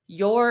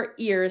 your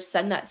ears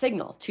send that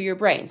signal to your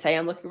brain. Say,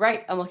 I'm looking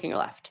right, I'm looking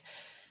left.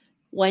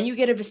 When you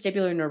get a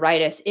vestibular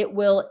neuritis, it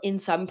will, in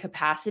some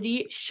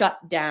capacity,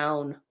 shut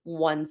down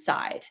one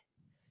side.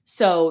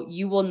 So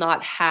you will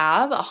not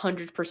have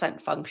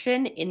 100%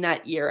 function in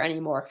that ear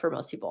anymore for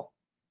most people.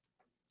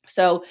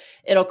 So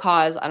it'll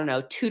cause,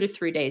 2 to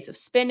 3 days of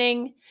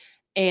spinning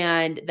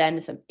and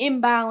then some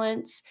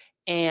imbalance.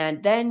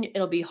 And then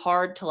it'll be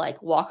hard to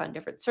walk on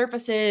different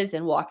surfaces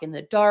and walk in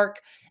the dark.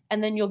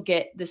 And then you'll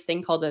get this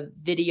thing called a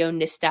video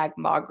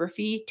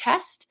nystagmography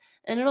test.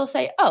 And it'll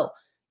say, oh,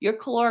 your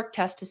caloric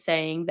test is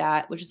saying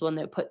that, which is when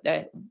they put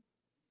the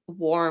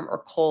warm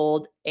or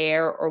cold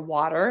air or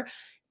water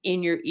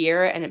in your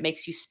ear and it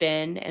makes you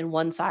spin. And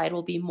one side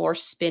will be more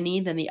spinny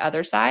than the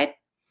other side.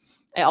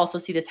 I also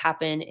see this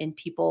happen in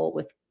people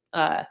with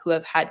who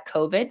have had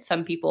COVID.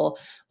 Some people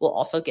will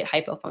also get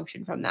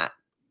hypofunction from that.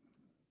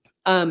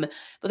 But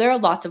there are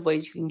lots of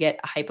ways you can get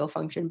a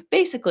hypofunction. But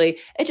basically,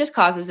 it just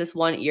causes this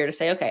one ear to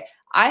say, okay,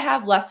 I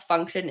have less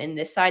function in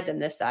this side than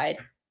this side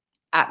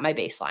at my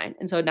baseline.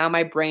 And so now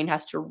my brain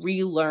has to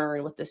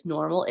relearn what this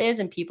normal is,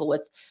 and people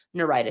with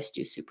neuritis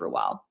do super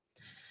well.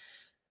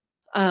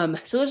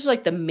 So those are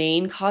the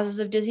main causes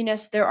of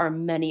dizziness. There are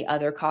many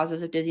other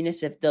causes of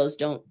dizziness if those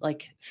don't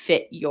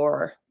fit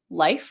your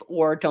life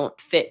or don't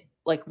fit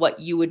what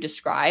you would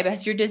describe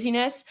as your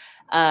dizziness.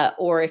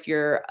 Or if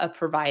you're a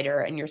provider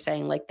and you're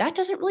saying that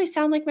doesn't really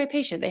sound like my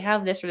patient. They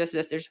have this or this or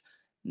this. There's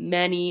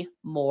many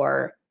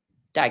more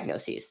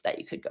diagnoses that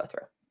you could go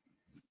through.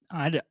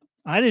 I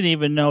didn't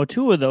even know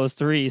 2 of those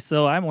 3,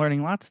 so I'm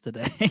learning lots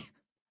today.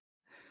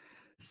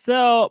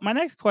 So my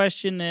next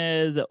question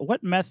is,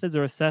 what methods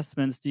or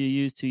assessments do you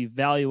use to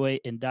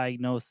evaluate and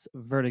diagnose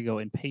vertigo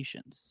in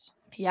patients?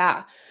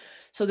 Yeah.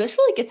 So this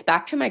really gets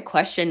back to my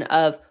question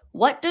of,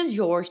 what does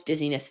your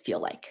dizziness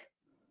feel like?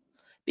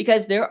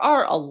 Because there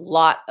are a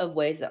lot of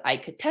ways that I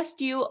could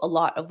test you, a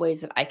lot of ways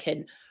that I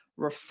can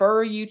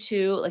refer you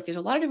to. Like there's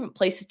a lot of different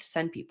places to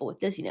send people with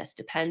dizziness,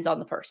 depends on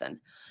the person.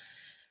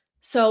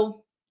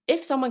 So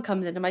if someone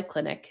comes into my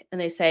clinic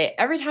and they say,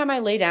 every time I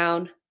lay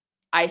down,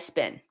 I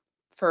spin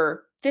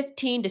for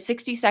 15 to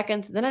 60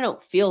 seconds, then I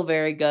don't feel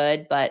very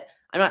good, but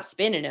I'm not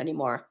spinning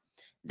anymore.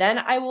 Then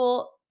I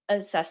will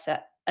assess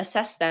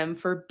them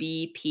for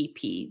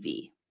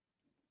BPPV.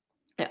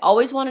 I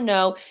always want to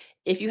know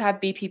if you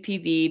have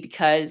BPPV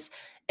because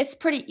it's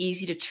pretty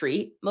easy to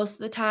treat most of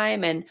the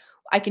time, and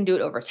I can do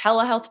it over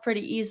telehealth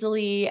pretty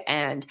easily.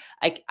 And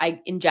I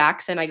in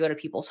Jackson, I go to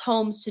people's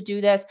homes to do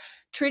this.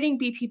 Treating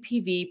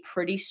BPPV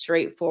pretty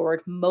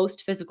straightforward.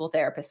 Most physical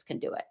therapists can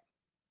do it.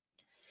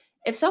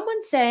 If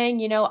someone's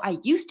saying, I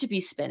used to be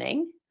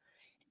spinning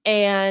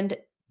and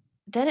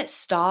then it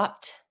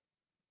stopped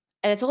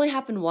and it's only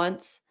happened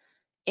once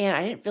and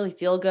I didn't really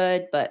feel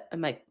good, but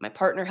my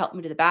partner helped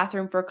me to the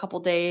bathroom for a couple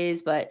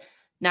days, but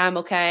now I'm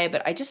okay,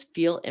 but I just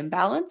feel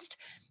imbalanced,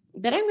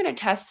 then I'm going to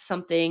test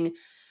something.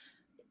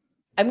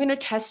 I'm going to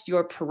test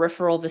your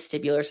peripheral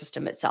vestibular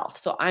system itself.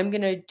 So I'm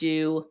going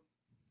to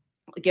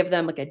give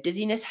them like a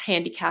dizziness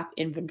handicap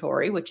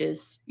inventory, which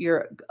is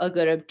a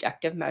good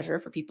objective measure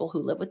for people who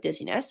live with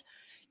dizziness.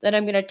 Then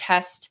I'm going to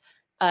test,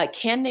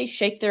 can they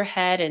shake their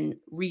head and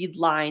read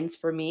lines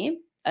for me?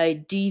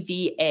 A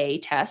DVA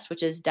test,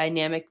 which is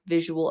dynamic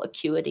visual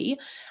acuity.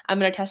 I'm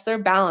going to test their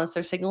balance,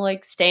 their signal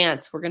like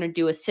stance. We're going to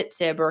do a sit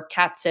sib or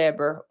cat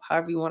sib or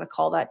however you want to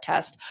call that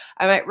test.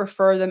 I might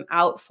refer them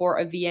out for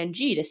a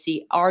VNG to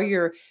see, are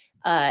your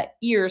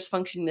ears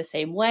functioning the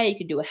same way? You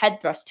can do a head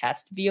thrust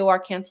test, VOR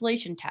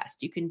cancellation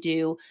test. You can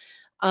do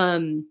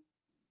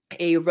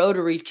a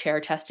rotary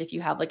chair test if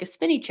you have like a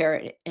spinny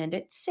chair and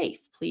it's safe.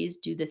 Please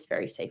do this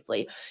very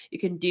safely. You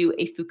can do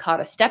a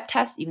Fukada step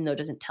test, even though it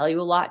doesn't tell you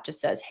a lot,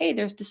 just says, hey,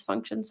 there's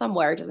dysfunction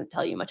somewhere. It doesn't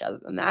tell you much other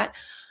than that.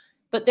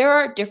 But there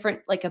are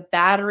different, like a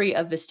battery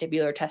of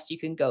vestibular tests you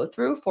can go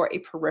through for a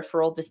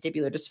peripheral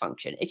vestibular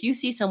dysfunction. If you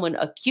see someone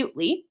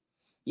acutely,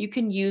 you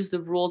can use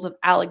the rules of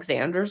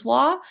Alexander's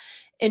law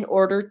in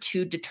order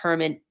to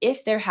determine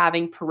if they're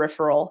having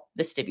peripheral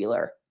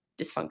vestibular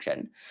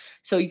dysfunction.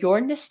 So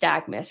your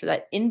nystagmus, or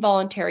that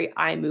involuntary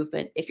eye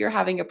movement, if you're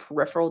having a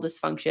peripheral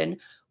dysfunction,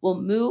 will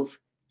move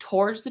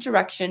towards the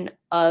direction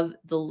of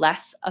the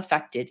less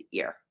affected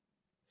ear.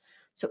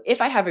 So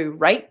if I have a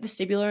right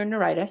vestibular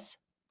neuritis,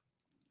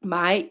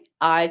 my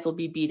eyes will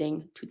be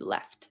beating to the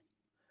left.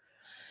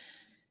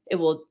 It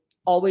will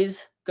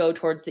always go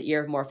towards the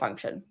ear of more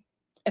function.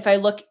 If I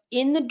look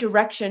in the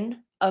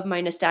direction of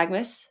my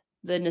nystagmus,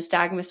 the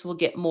nystagmus will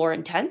get more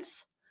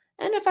intense.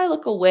 And if I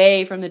look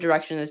away from the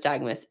direction of the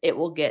nystagmus, it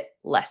will get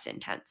less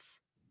intense.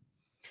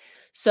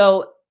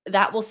 So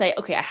that will say,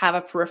 okay, I have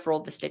a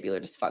peripheral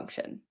vestibular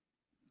dysfunction.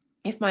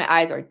 If my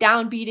eyes are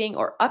down beating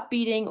or up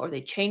beating or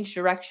they change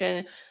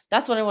direction,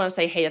 that's when I want to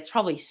say, hey, that's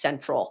probably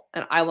central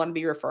and I want to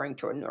be referring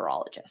to a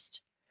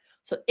neurologist.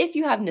 So if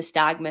you have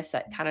nystagmus,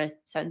 that kind of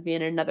sends me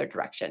in another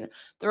direction.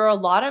 There are a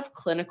lot of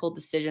clinical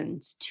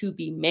decisions to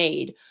be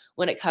made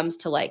when it comes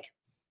to, like,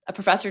 a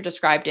professor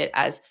described it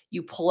as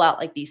you pull out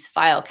like these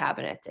file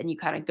cabinets and you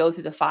kind of go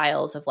through the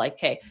files of like,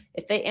 okay,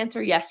 if they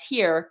answer yes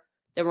here,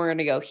 then we're going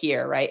to go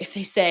here, right? If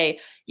they say,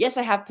 yes,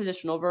 I have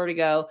positional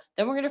vertigo,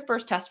 then we're going to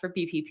first test for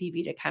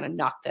BPPV to kind of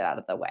knock that out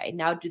of the way.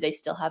 Now, do they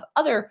still have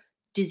other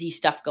dizzy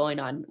stuff going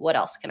on? What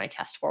else can I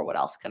test for? What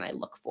else can I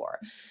look for?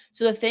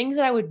 So the things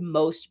that I would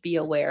most be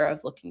aware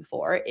of looking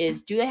for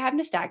is, do they have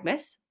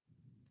nystagmus?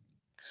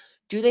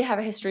 Do they have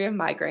a history of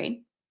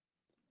migraine?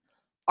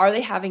 Are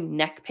they having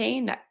neck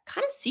pain? That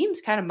kind of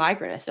seems kind of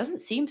migrainous.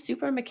 Doesn't seem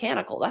super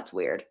mechanical. That's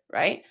weird,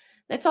 right?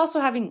 It's also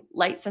having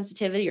light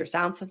sensitivity or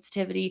sound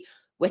sensitivity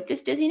with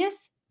this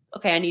dizziness.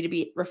 Okay, I need to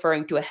be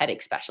referring to a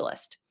headache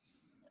specialist.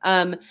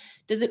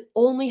 Does it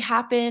only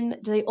happen?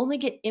 Do they only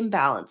get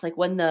imbalance, like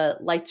when the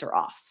lights are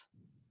off?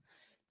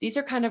 These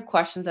are kind of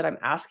questions that I'm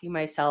asking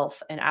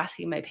myself and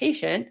asking my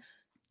patient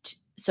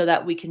so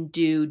that we can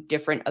do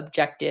different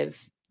objective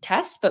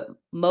tests. But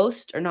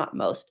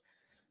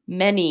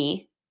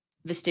many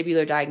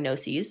vestibular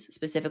diagnoses,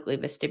 specifically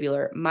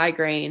vestibular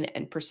migraine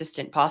and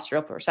persistent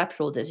postural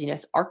perceptual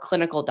dizziness, are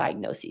clinical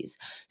diagnoses.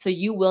 So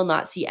you will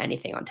not see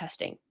anything on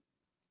testing.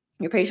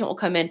 Your patient will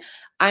come in,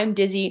 I'm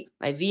dizzy,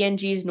 my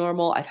VNG is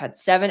normal, I've had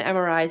 7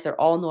 MRIs, they're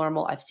all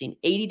normal, I've seen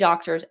 80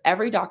 doctors,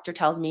 every doctor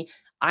tells me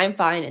I'm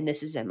fine and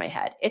this is in my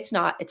head. It's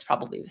not, it's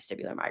probably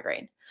vestibular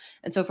migraine.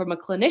 And so from a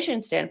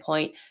clinician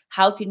standpoint,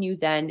 how can you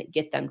then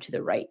get them to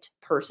the right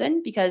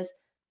person? Because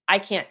I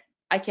can't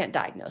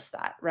diagnose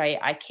that, right?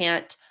 I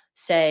can't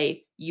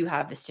say you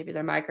have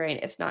vestibular migraine.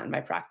 It's not in my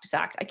practice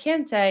act. I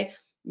can say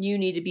you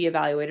need to be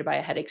evaluated by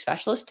a headache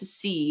specialist to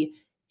see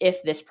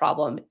if this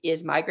problem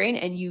is migraine,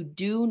 and you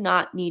do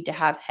not need to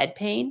have head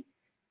pain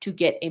to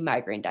get a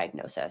migraine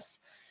diagnosis.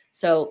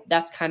 So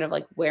that's kind of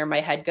like where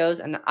my head goes.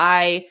 And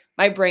my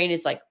brain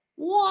is like,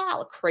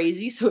 wow,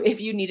 crazy. So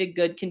if you need a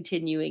good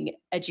continuing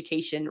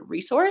education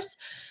resource,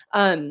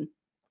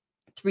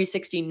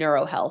 360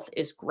 NeuroHealth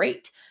is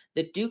great.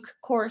 The Duke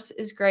course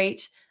is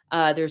great.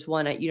 There's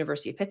one at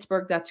University of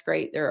Pittsburgh that's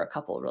great. There are a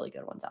couple of really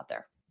good ones out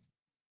there.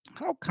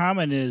 How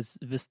common is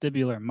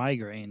vestibular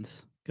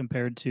migraines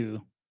compared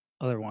to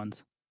other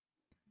ones?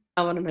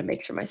 I wanted to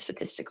make sure my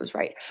statistic was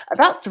right.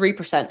 About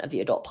 3% of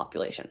the adult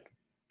population.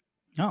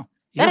 Oh,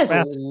 That you're is a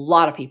fast.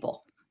 lot of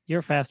people. You're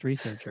a fast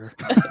researcher,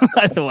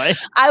 by the way.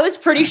 I was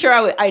pretty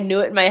sure I knew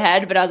it in my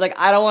head, but I was like,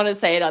 I don't want to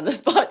say it on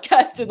this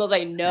podcast unless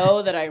I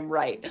know that I'm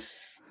right.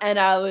 And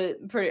I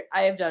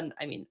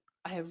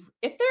have,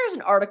 if there's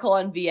an article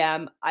on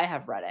VM, I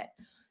have read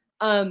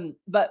it.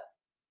 But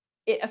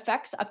it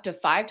affects up to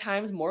 5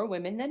 times more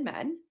women than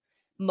men.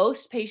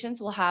 Most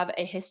patients will have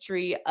a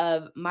history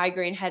of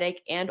migraine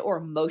headache and or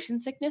motion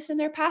sickness in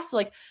their past. So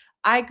like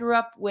I grew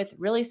up with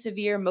really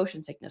severe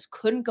motion sickness,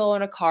 couldn't go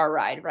on a car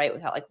ride, right,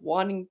 without like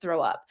wanting to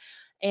throw up.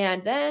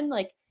 And then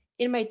like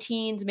in my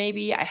teens,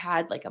 maybe I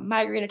had like a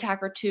migraine attack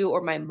or two,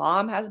 or my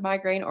mom has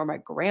migraine, or my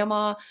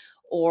grandma,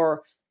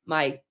 or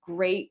my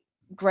great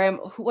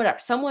grandma, whatever,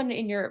 someone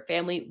in your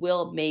family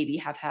will maybe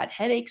have had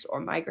headaches or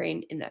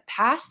migraine in the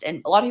past.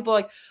 And a lot of people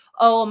are like,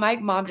 oh, my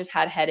mom just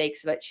had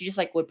headaches, but she just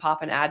like would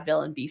pop an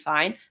Advil and be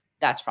fine.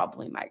 That's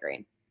probably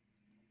migraine.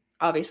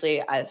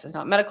 Obviously, this is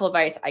not medical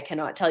advice. I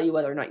cannot tell you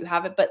whether or not you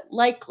have it, but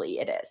likely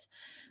it is.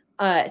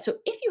 So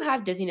if you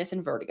have dizziness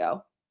and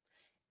vertigo,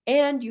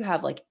 and you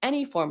have like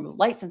any form of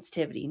light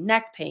sensitivity,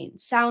 neck pain,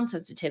 sound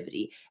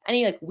sensitivity,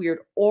 any like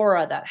weird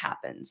aura that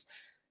happens,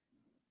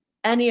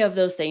 any of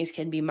those things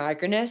can be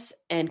migrainous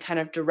and kind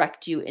of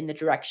direct you in the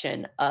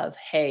direction of,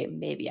 hey,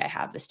 maybe I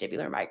have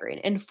vestibular migraine.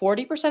 And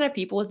 40% of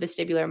people with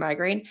vestibular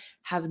migraine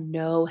have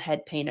no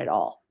head pain at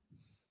all.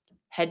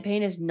 Head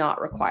pain is not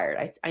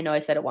required. I know I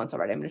said it once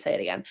already. I'm going to say it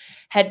again.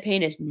 Head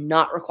pain is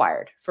not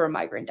required for a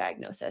migraine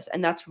diagnosis.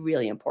 And that's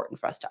really important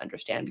for us to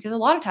understand, because a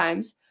lot of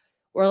times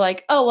we're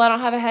like, oh, well, I don't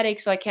have a headache,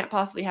 so I can't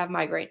possibly have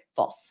migraine.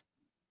 False.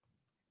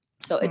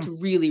 So it's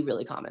really,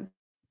 really common.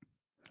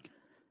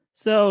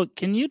 So,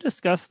 can you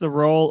discuss the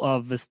role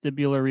of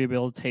vestibular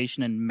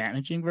rehabilitation in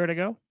managing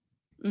vertigo?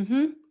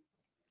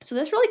 So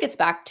this really gets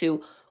back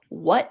to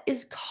what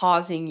is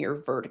causing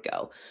your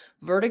vertigo.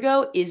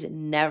 Vertigo is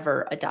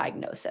never a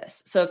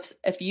diagnosis. So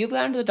if you've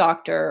gone to the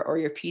doctor or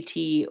your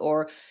PT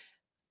or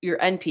your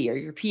NP or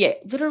your PA,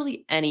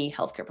 literally any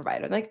healthcare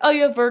provider, like, oh,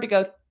 you have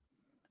vertigo,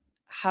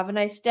 have a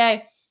nice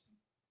day.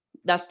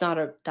 That's not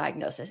a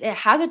diagnosis. It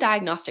has a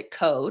diagnostic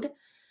code,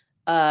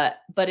 but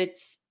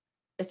it's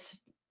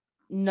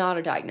not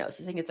a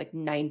diagnosis. I think it's like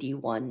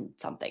 91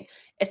 something.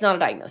 It's not a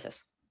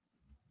diagnosis.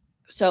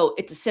 So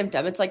it's a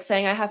symptom. It's like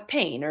saying I have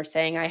pain, or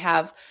saying I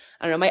have,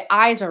 I don't know, my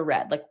eyes are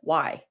red. Like,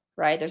 why?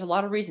 Right? There's a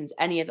lot of reasons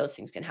any of those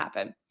things can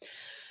happen.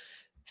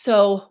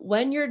 So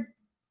when you're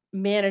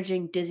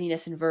managing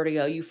dizziness and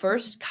vertigo, you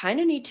first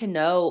kind of need to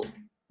know,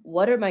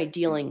 what am I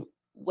dealing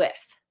with?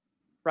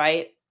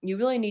 Right? You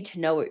really need to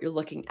know what you're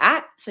looking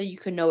at so you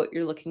can know what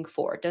you're looking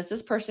for. Does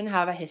this person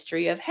have a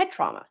history of head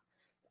trauma?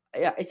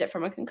 Is it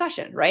from a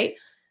concussion? Right?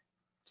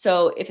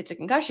 So if it's a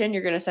concussion,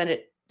 you're going to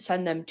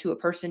send them to a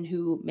person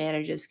who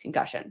manages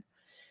concussion.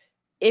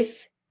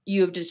 If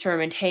you have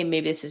determined, hey,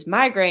 maybe this is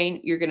migraine,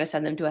 you're going to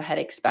send them to a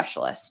headache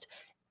specialist.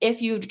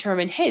 If you've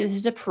determined, hey, this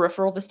is a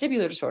peripheral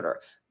vestibular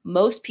disorder,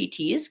 most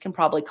PTs can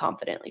probably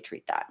confidently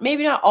treat that.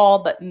 Maybe not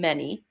all, but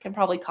many can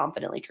probably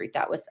confidently treat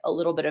that with a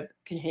little bit of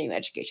continuing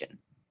education.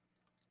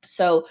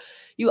 So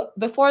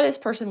before this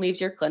person leaves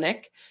your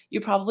clinic,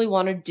 you probably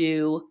want to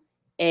do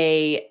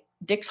a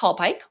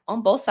Dix-Hallpike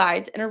on both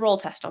sides and a roll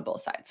test on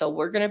both sides. So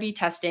we're going to be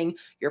testing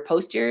your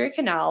posterior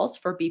canals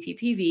for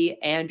BPPV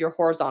and your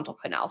horizontal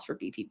canals for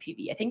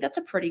BPPV. I think that's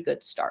a pretty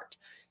good start.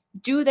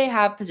 Do they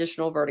have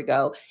positional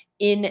vertigo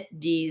in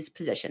these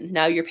positions?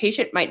 Now, your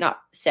patient might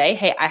not say,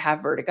 hey, I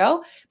have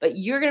vertigo, but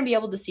you're going to be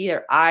able to see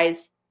their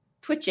eyes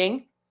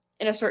twitching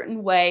in a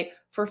certain way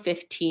for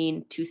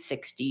 15 to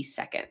 60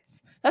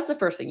 seconds. That's the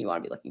first thing you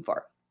want to be looking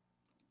for.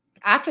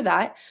 After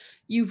that,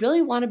 you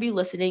really want to be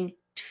listening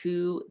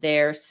to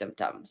their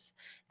symptoms.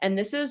 And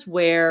this is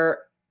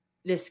where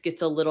this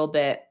gets a little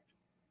bit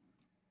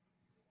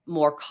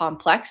more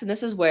complex. And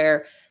this is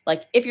where,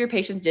 like, if your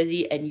patient's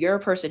dizzy and you're a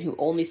person who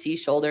only sees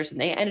shoulders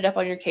and they ended up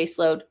on your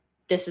caseload,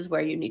 this is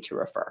where you need to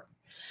refer.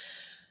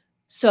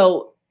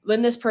 So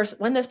when this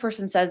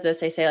person says this,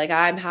 they say, like,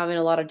 I'm having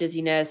a lot of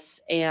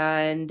dizziness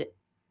and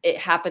it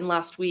happened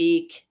last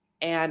week,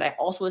 and I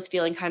also was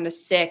feeling kind of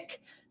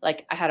sick,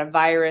 like I had a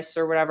virus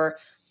or whatever,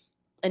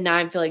 and now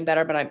I'm feeling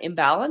better, but I'm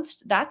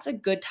imbalanced. That's a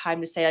good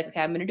time to say, like, okay,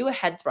 I'm going to do a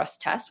head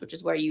thrust test, which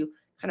is where you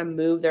kind of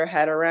move their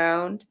head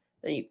around.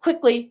 Then you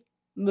quickly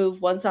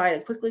move one side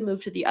and quickly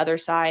move to the other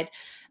side,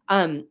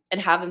 and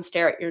have them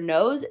stare at your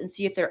nose and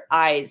see if their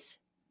eyes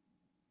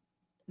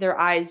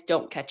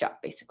don't catch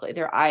up, basically.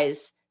 Their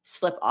eyes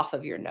slip off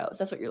of your nose.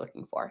 That's what you're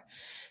looking for.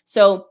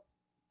 So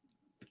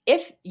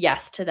if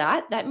yes to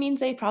that, that means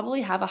they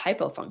probably have a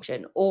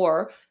hypofunction,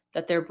 or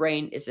that their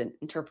brain isn't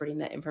interpreting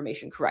that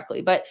information correctly.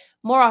 But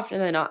more often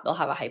than not, they'll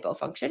have a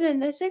hypofunction,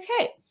 and they say,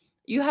 okay,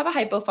 you have a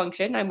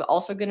hypofunction. I'm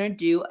also going to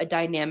do a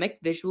dynamic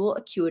visual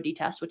acuity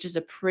test, which is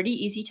a pretty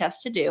easy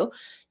test to do.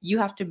 You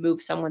have to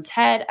move someone's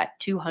head at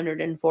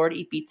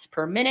 240 beats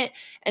per minute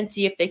and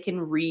see if they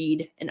can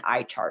read an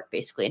eye chart,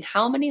 basically. And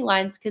how many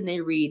lines can they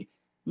read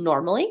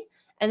normally?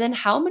 And then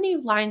how many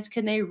lines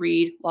can they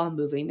read while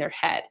moving their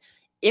head?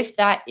 If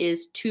that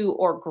is 2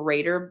 or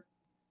greater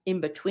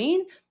in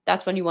between,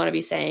 that's when you want to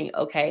be saying,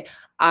 okay,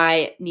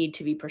 I need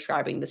to be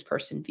prescribing this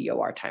person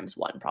VOR times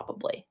 1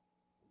 probably.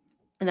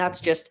 And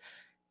that's just,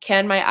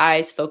 can my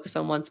eyes focus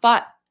on one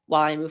spot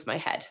while I move my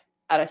head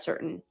at a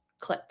certain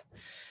clip?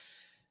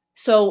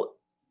 So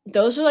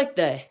those are like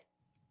the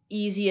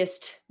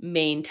easiest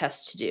main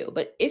tests to do.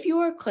 But if you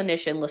are a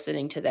clinician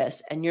listening to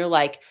this and you're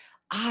like,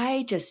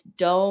 I just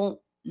don't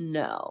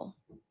know,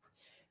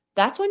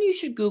 that's when you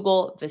should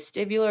Google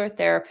vestibular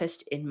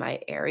therapist in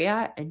my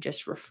area and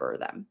just refer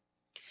them.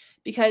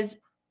 Because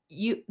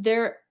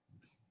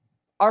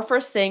our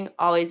first thing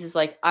always is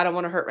like, I don't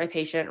want to hurt my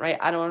patient, right?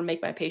 I don't want to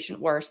make my patient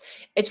worse.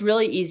 It's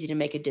really easy to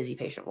make a dizzy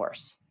patient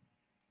worse.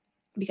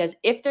 Because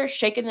if they're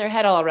shaking their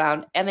head all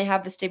around and they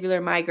have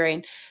vestibular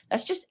migraine,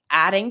 that's just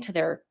adding to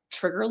their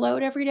trigger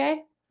load every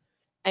day.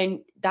 And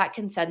that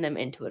can send them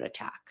into an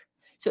attack.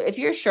 So if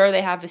you're sure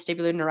they have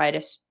vestibular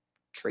neuritis,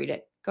 treat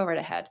it. Go right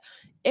ahead.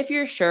 If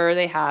you're sure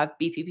they have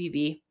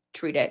BPPV,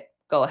 treat it.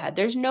 Go ahead.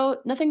 There's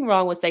nothing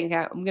wrong with saying,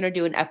 I'm going to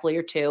do an epley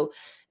or 2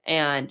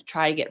 and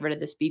try to get rid of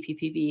this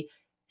BPPV.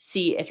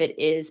 See if it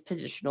is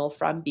positional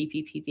from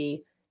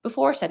BPPV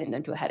before sending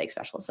them to a headache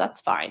specialist.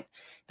 That's fine.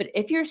 But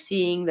if you're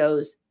seeing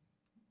those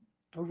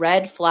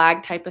red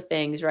flag type of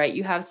things, right?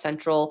 You have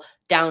central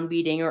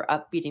downbeating or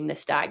upbeating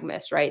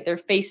nystagmus, right? Their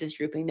face is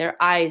drooping,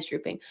 their eyes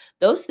drooping.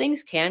 Those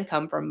things can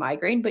come from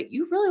migraine, but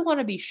you really want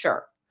to be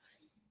sure.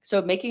 So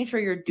making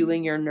sure you're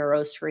doing your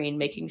neuro screen,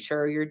 making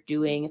sure you're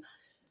doing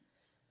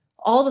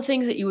all the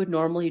things that you would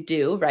normally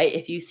do, right?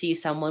 If you see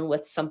someone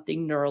with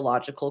something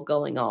neurological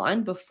going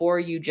on before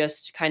you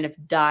just kind of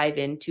dive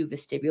into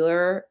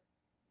vestibular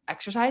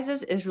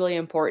exercises is really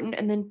important.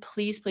 And then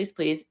please, please,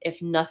 please,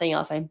 if nothing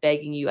else, I'm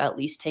begging you at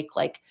least take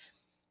like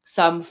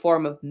some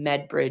form of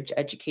med bridge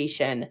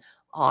education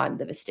on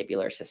the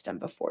vestibular system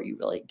before you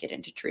really get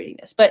into treating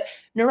this. But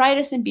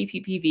neuritis and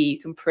BPPV, you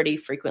can pretty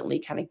frequently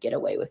kind of get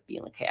away with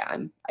being like, hey,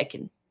 I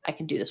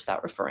can do this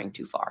without referring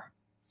too far.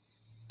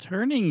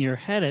 Turning your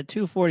head at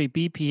 240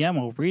 BPM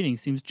while reading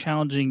seems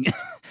challenging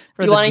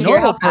for you the want to hear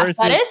normal how fast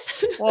person. That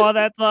is? Well,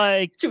 that's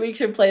like we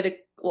should play the.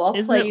 Well,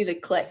 I'll play you the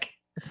click.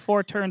 It's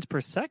 4 turns per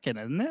second,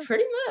 isn't it?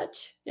 Pretty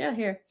much. Yeah,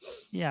 here.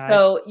 Yeah.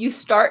 So you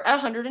start at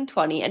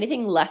 120.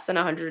 Anything less than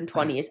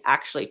 120 is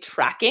actually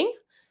tracking.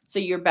 So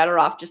you're better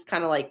off just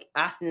kind of like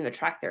asking them to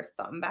track their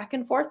thumb back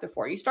and forth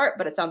before you start.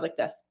 But it sounds like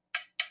this.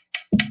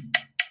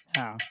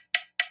 Yeah.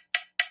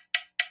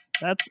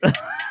 That's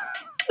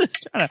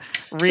just trying to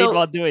read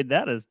while doing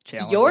that is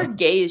challenging. Your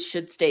gaze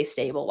should stay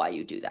stable while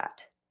you do that.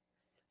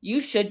 You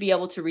should be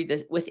able to read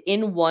this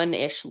within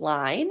 1-ish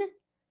line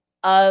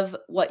of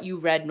what you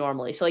read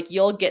normally. So like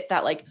you'll get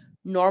that like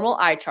normal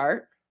eye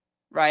chart,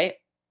 right?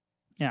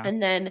 Yeah.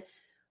 And then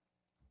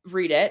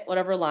read it,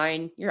 whatever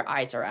line your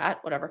eyes are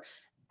at, whatever.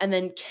 And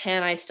then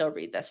can I still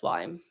read this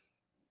while I'm...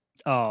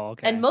 Oh,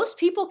 okay. And most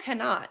people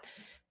cannot,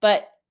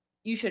 but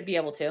you should be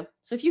able to.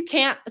 So if you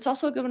can't, it's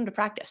also a good one to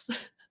practice.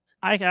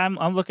 I'm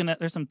looking at,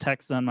 there's some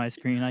text on my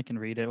screen. I can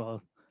read it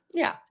while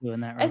doing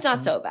that. It's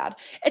not so bad.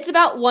 It's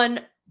about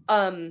one...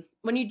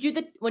 when you do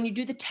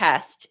the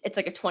test, it's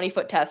like a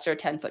 20-foot test or a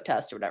 10-foot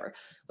test or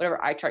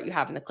whatever eye chart you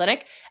have in the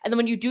clinic. And then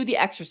when you do the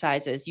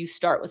exercises, you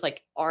start with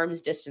like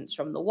arm's distance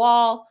from the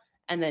wall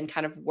and then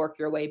kind of work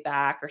your way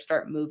back or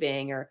start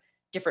moving or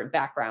different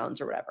backgrounds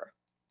or whatever.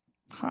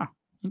 Huh.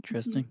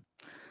 Interesting.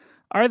 Mm-hmm.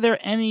 Are there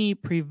any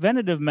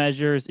preventative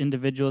measures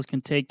individuals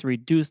can take to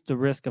reduce the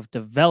risk of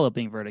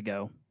developing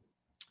vertigo?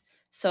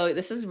 So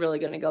this is really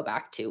going to go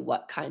back to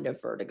what kind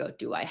of vertigo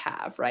do I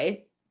have,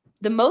 right?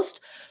 The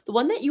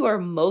one that you are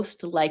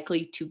most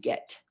likely to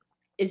get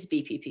is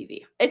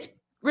BPPV. It's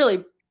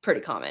really pretty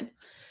common.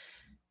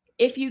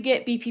 If you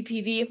get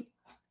BPPV,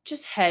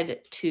 just head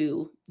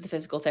to the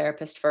physical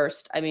therapist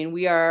first. I mean,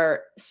 we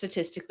are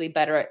statistically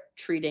better at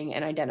treating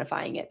and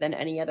identifying it than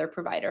any other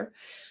provider.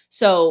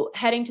 So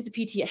heading to the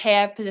PT, hey,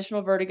 I have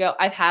positional vertigo.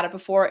 I've had it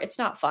before. It's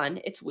not fun.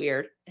 It's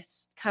weird.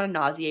 It's kind of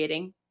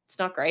nauseating. It's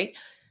not great,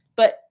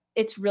 but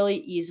it's really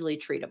easily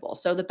treatable.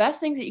 So the best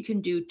things that you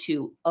can do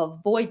to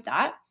avoid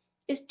that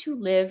is to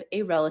live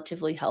a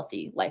relatively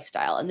healthy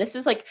lifestyle. And this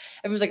is like,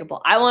 everyone's like,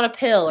 well, I want a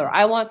pill or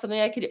I want something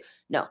I could do.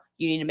 No,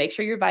 you need to make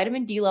sure your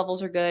vitamin D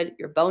levels are good,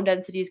 your bone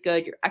density is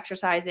good, you're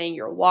exercising,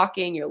 you're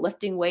walking, you're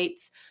lifting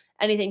weights,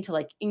 anything to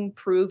like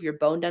improve your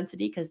bone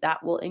density because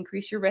that will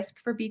increase your risk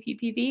for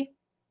BPPV.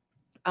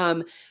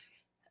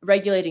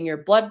 Regulating your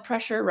blood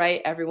pressure,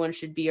 right? Everyone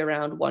should be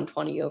around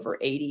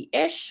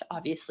 120/80-ish.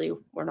 Obviously,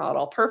 we're not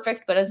all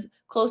perfect, but as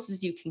close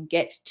as you can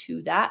get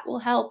to that will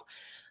help.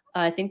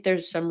 I think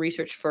there's some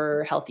research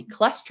for healthy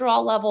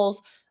cholesterol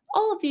levels.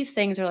 All of these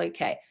things are like,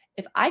 okay,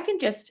 if I can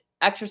just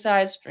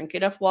exercise, drink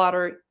enough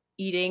water,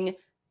 eating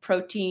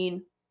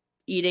protein,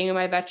 eating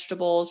my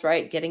vegetables,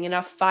 right? Getting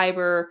enough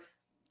fiber,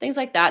 things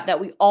like that, that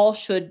we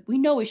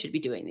know we should be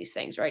doing these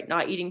things, right?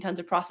 Not eating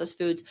tons of processed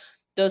foods.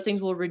 Those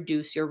things will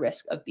reduce your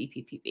risk of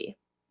BPPV.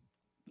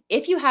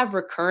 If you have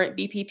recurrent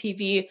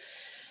BPPV,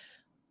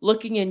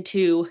 looking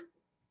into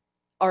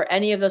are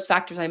any of those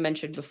factors I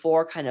mentioned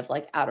before kind of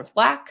like out of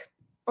whack?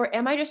 Or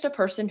am I just a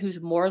person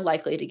who's more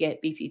likely to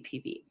get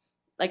BPPV?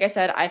 Like I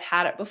said, I've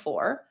had it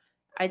before.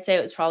 I'd say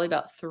it was probably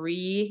about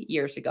 3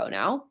 years ago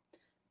now,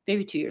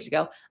 maybe 2 years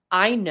ago.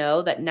 I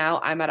know that now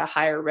I'm at a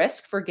higher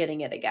risk for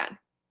getting it again.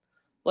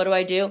 What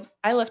do?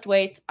 I lift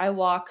weights, I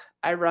walk,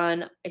 I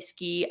run, I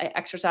ski, I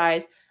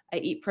exercise, I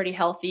eat pretty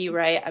healthy,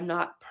 right? I'm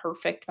not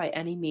perfect by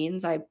any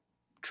means. I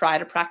try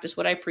to practice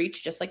what I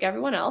preach just like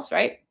everyone else,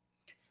 right?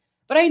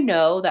 But I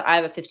know that I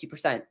have a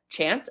 50%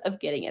 chance of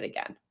getting it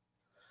again.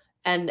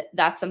 And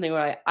that's something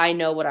where I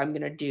know what I'm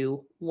going to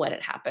do when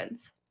it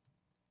happens.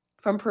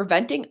 From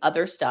preventing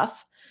other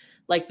stuff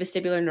like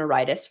vestibular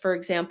neuritis, for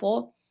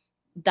example,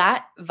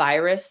 that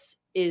virus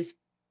is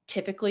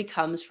typically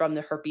comes from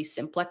the herpes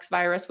simplex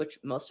virus, which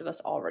most of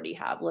us already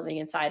have living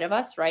inside of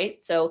us,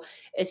 right? So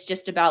it's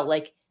just about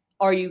like,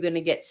 are you going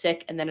to get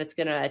sick and then it's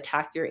going to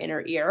attack your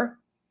inner ear?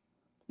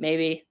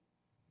 Maybe,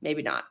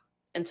 maybe not.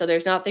 And so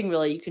there's nothing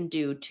really you can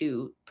do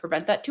to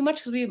prevent that too much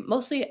because we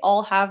mostly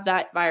all have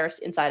that virus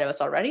inside of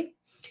us already.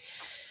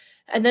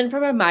 And then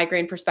from a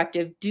migraine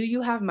perspective, do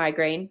you have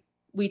migraine?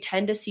 We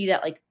tend to see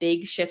that like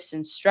big shifts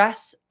in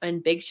stress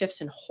and big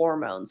shifts in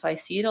hormones. So I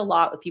see it a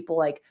lot with people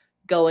like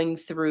going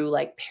through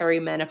like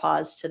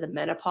perimenopause to the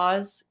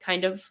menopause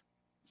kind of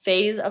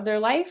phase of their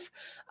life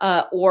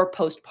or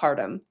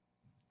postpartum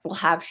will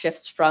have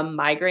shifts from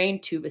migraine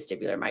to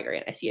vestibular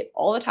migraine. I see it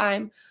all the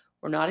time.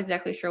 We're not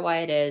exactly sure why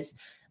it is.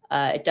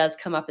 It does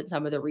come up in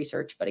some of the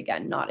research, but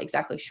again, not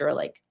exactly sure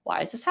like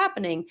why is this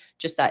happening,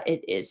 just that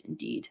it is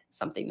indeed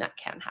something that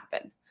can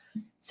happen.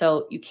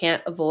 So you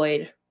can't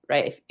avoid,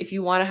 right? If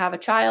you want to have a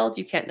child,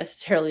 you can't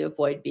necessarily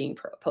avoid being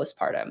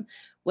postpartum.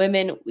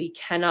 Women, we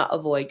cannot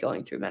avoid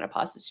going through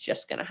menopause. It's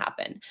just going to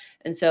happen.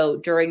 And so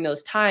during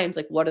those times,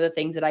 like what are the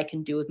things that I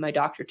can do with my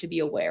doctor to be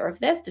aware of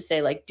this, to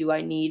say like, do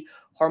I need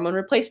hormone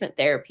replacement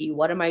therapy?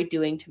 What am I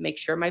doing to make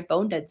sure my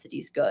bone density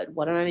is good?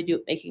 What am I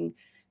doing making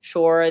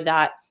sure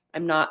that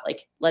I'm not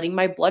like letting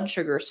my blood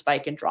sugar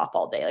spike and drop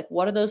all day? Like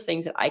what are those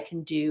things that I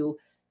can do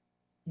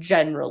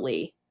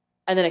generally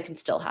and then it can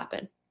still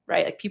happen,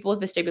 right? Like people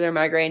with vestibular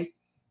migraine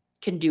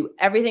can do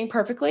everything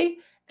perfectly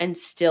and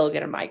still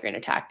get a migraine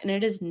attack. And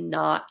it is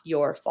not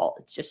your fault.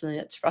 It's just something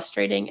that's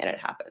frustrating and it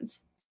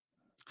happens.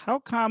 How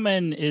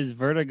common is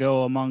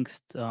vertigo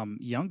amongst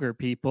younger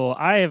people?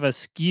 I have a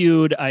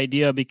skewed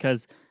idea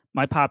because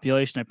my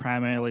population I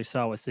primarily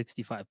saw was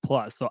 65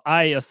 plus. So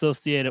I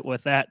associate it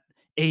with that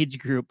age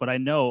group, but I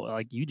know,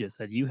 like you just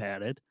said, you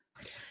had it.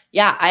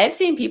 Yeah, I have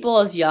seen people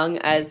as young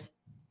as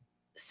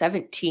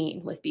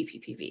 17 with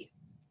BPPV.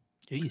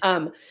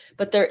 Jeez.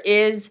 But there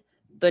is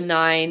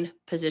benign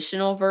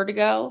positional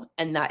vertigo,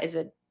 and that is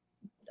a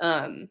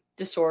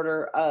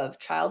disorder of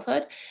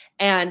childhood,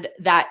 and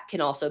that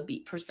can also be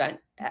present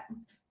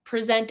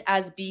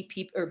as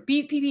BP or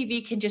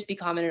BPPV can just be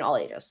common in all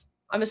ages.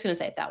 I'm just going to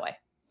say it that way.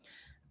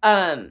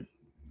 I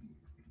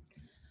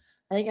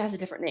think it has a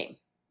different name.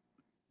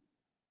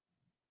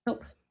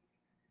 Nope.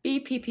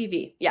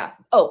 BPPV. Yeah.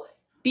 Oh,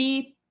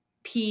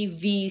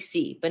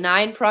 BPVC,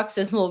 benign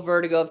paroxysmal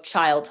vertigo of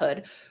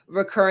childhood,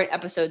 recurrent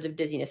episodes of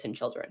dizziness in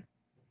children.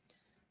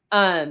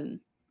 And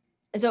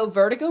so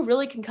vertigo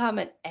really can come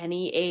at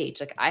any age.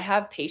 Like I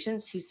have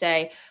patients who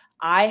say,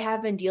 I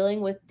have been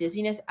dealing with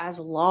dizziness as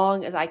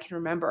long as I can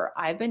remember.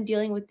 I've been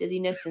dealing with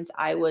dizziness since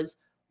I was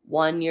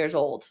 1 year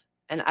old.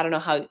 And I don't know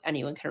how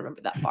anyone can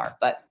remember that far,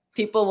 but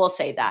people will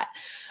say that.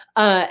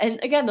 And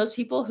again, those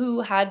people who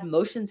had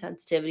motion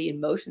sensitivity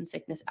and motion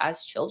sickness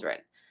as children,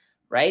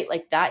 right?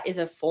 Like that is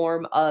a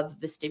form of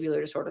vestibular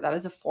disorder. That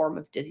is a form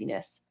of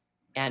dizziness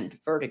and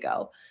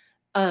vertigo.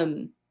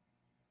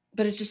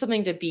 But it's just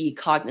something to be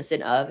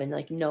cognizant of and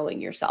like knowing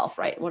yourself,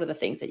 right? What are the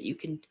things that you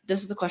can,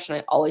 this is the question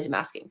I always am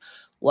asking.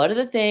 What are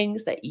the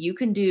things that you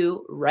can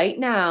do right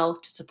now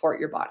to support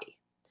your body?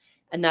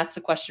 And that's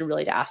the question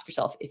really to ask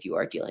yourself if you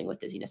are dealing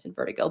with dizziness and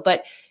vertigo.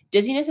 But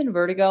dizziness and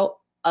vertigo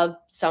of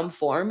some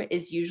form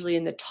is usually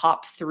in the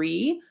top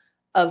 3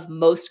 of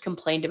most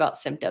complained about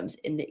symptoms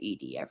in the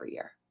ED every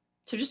year.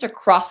 So just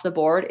across the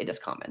board, it is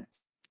common.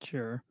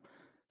 Sure.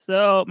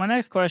 So my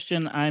next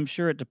question, I'm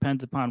sure it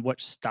depends upon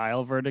which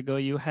style vertigo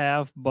you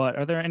have, but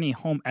are there any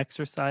home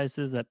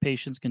exercises that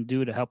patients can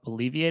do to help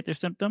alleviate their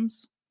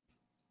symptoms?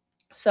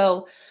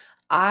 So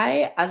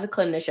I, as a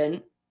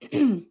clinician,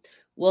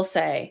 will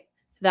say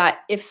that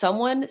if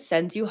someone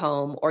sends you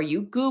home or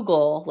you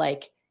Google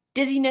like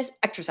dizziness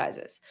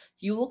exercises,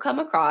 you will come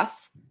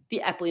across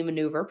the Epley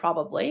maneuver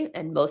probably,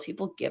 and most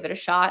people give it a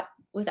shot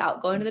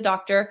without going to the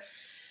doctor.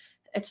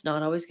 It's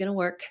not always going to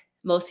work.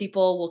 Most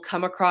people will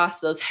come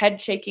across those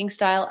head shaking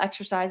style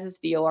exercises,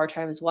 VOR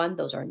times 1.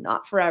 Those are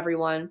not for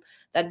everyone.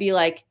 That'd be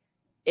like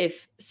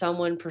if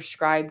someone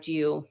prescribed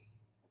you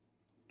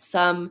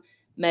some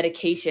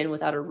medication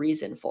without a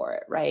reason for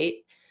it, right?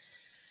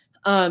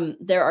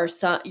 There are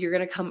some, you're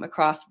going to come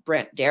across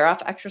Brant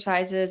Daroff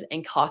exercises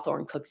and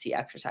Cawthorn Cooksey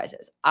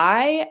exercises.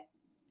 I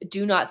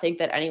do not think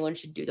that anyone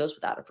should do those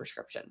without a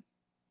prescription.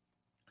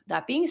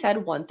 That being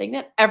said, one thing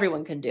that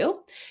everyone can do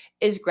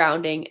is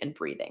grounding and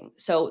breathing.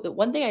 So the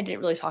one thing I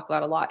didn't really talk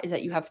about a lot is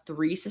that you have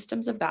 3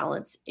 systems of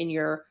balance in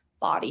your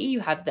body. You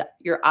have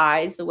your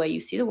eyes, the way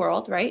you see the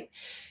world, right?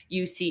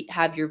 You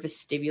have your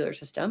vestibular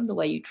system, the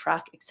way you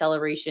track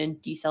acceleration,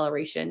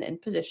 deceleration,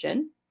 and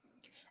position.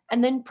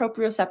 And then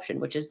proprioception,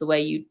 which is the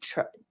way you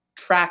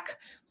track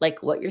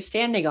like what you're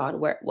standing on,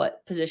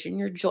 what position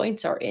your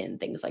joints are in,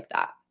 things like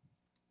that.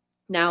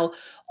 Now,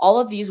 all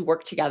of these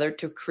work together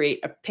to create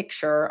a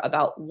picture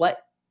about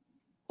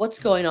what's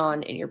going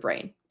on in your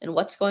brain and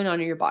what's going on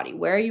in your body,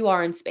 where you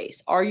are in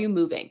space. Are you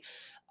moving?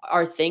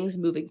 Are things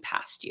moving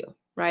past you,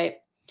 right?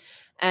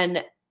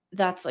 And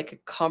that's like a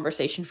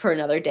conversation for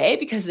another day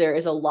because there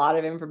is a lot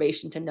of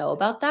information to know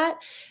about that.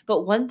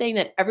 But one thing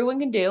that everyone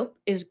can do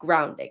is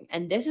grounding.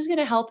 And this is going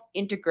to help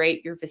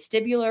integrate your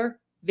vestibular,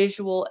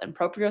 visual, and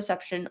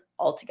proprioception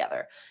all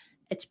together.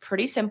 It's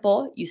pretty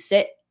simple. You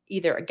sit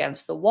either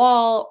against the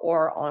wall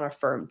or on a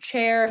firm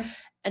chair.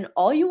 And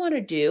all you want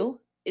to do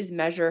is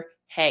measure,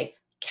 hey,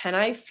 can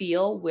I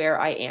feel where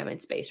I am in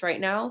space right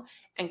now?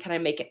 And can I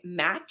make it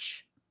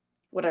match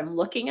what I'm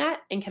looking at?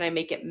 And can I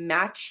make it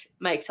match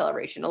my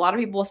acceleration? A lot of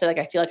people will say, like,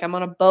 I feel like I'm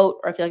on a boat,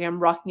 or I feel like I'm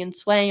rocking and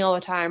swaying all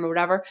the time, or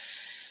whatever.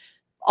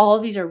 All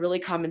of these are really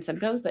common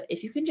symptoms. But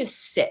if you can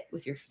just sit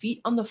with your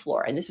feet on the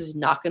floor, and this is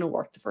not going to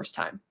work the first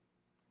time,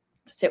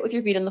 sit with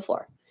your feet on the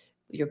floor,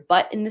 with your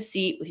butt in the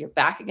seat, with your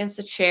back against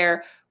the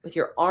chair, with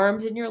your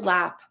arms in your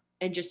lap,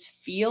 and just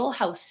feel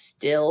how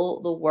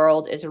still the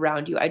world is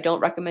around you. I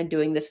don't recommend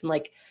doing this in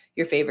like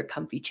your favorite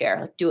comfy chair.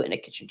 Like, do it in a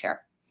kitchen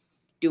chair.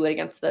 Do it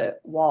against the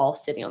wall,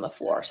 sitting on the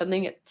floor.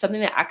 Something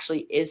that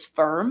actually is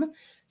firm,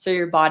 so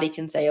your body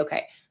can say,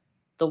 okay,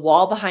 the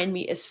wall behind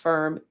me is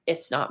firm.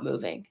 It's not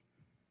moving.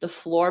 The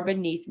floor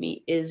beneath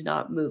me is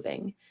not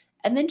moving.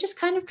 And then just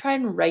kind of try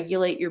and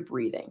regulate your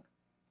breathing.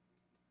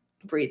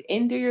 Breathe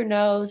in through your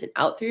nose and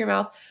out through your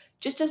mouth,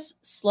 just as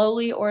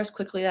slowly or as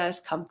quickly that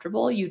is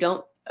comfortable. You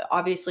don't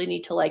obviously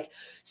need to like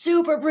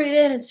super breathe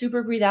in and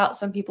super breathe out.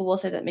 Some people will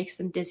say that makes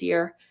them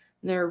dizzier,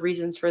 and there are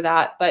reasons for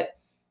that, but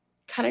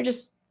kind of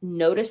just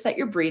notice that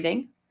you're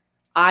breathing.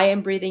 I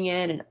am breathing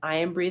in and I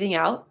am breathing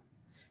out,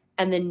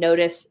 and then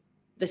notice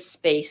the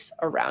space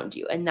around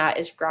you. And that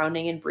is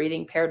grounding and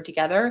breathing paired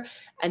together.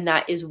 And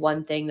that is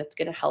one thing that's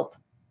going to help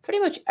pretty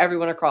much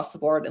everyone across the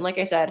board. And like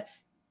I said,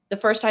 the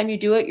first time you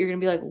do it, you're going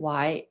to be like,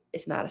 why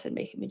is Madison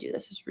making me do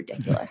this? This is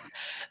ridiculous.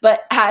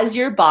 But as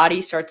your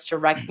body starts to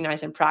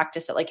recognize and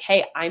practice it, like,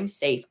 hey, I'm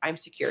safe, I'm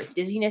secure.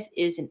 Dizziness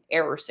is an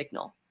error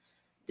signal.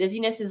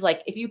 Dizziness is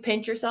like if you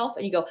pinch yourself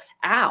and you go,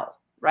 ow,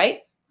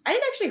 right? I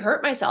didn't actually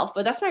hurt myself,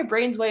 but that's my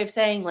brain's way of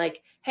saying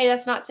like, hey,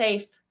 that's not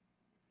safe.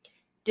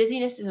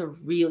 Dizziness is a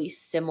really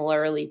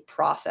similarly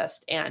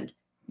processed and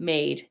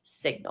made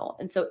signal.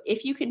 And so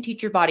if you can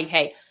teach your body,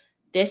 hey,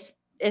 this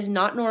is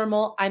not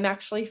normal. I'm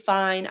actually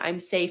fine.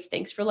 I'm safe.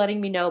 Thanks for letting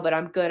me know, but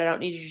I'm good. I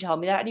don't need you to tell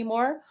me that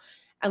anymore.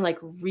 And like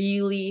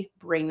really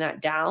bring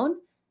that down.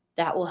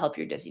 That will help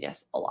your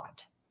dizziness a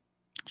lot.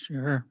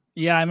 Sure.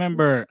 Yeah, I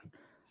remember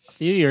a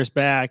few years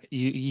back,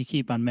 you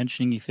keep on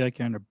mentioning you feel like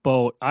you're on a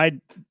boat.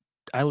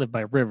 I live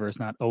by rivers,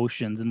 not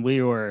oceans, and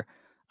we were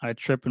on a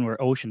trip and we're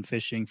ocean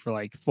fishing for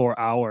like 4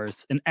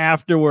 hours. And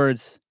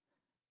afterwards,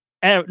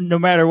 no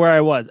matter where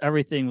I was,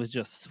 everything was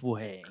just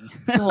swaying.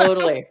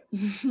 Totally.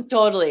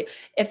 Totally.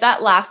 If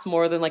that lasts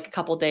more than like a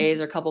couple days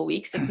or a couple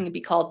weeks, it can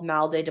be called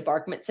mal de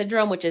debarquement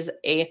syndrome, which is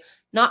a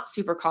not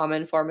super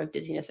common form of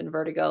dizziness and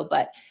vertigo,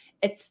 but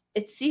it's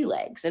sea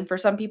legs. And for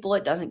some people,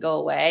 it doesn't go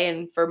away.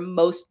 And for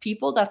most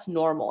people, that's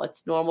normal.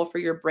 It's normal for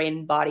your brain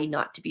and body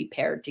not to be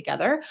paired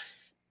together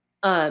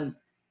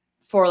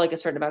for like a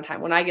certain amount of time.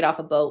 When I get off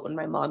a boat, when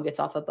my mom gets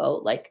off a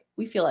boat, like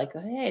we feel like,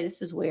 hey,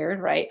 this is weird,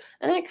 right?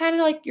 And then it kind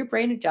of like your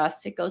brain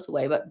adjusts, it goes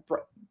away. But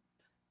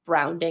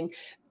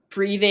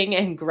breathing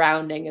and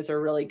grounding is a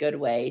really good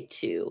way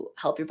to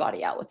help your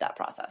body out with that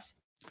process.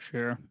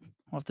 Sure.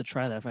 I'll have to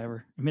try that if I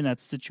ever am in that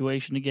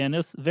situation again. It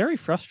was very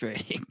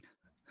frustrating.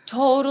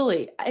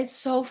 Totally. It's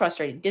so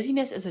frustrating.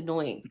 Dizziness is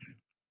annoying.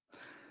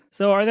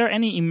 So, are there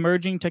any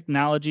emerging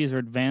technologies or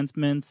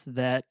advancements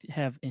that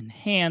have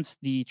enhanced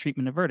the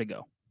treatment of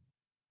vertigo?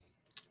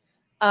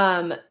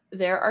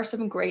 There are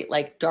some great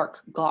like dark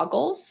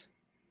goggles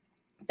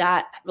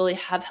that really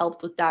have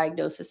helped with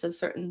diagnosis of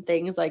certain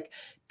things like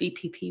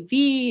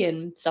BPPV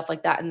and stuff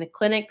like that in the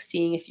clinic,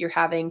 seeing if you're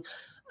having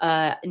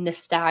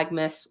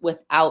nystagmus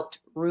without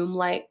room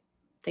light,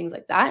 things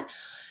like that.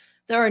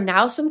 There are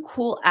now some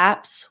cool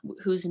apps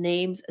whose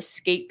names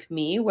escape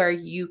me where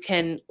you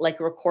can like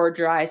record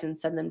your eyes and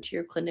send them to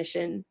your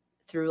clinician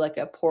through like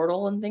a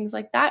portal and things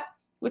like that,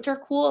 which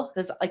are cool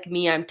because like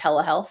me, I'm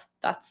telehealth.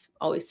 That's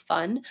always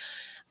fun.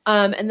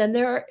 And then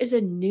there is a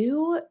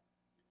new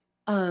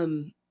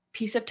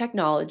piece of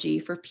technology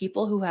for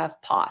people who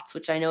have POTS,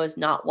 which I know is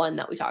not one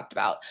that we talked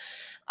about.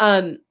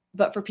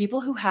 But for people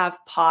who have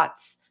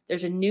POTS,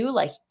 there's a new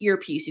like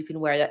earpiece you can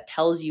wear that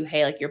tells you,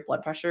 hey, like your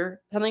blood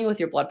pressure, something with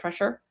your blood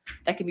pressure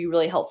that can be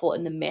really helpful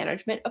in the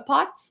management of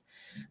POTS.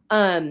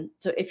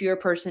 So if you're a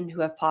person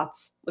who have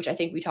POTS, which I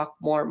think we talk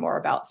more and more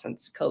about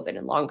since COVID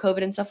and long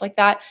COVID and stuff like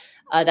that,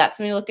 that's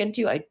something to look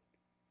into. I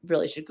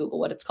really should Google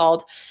what it's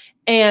called.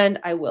 And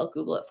I will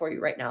Google it for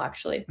you right now,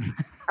 actually.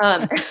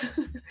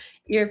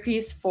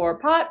 Earpiece for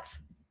POTS.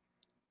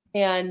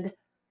 And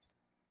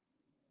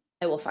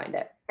I will find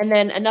it. And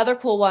then another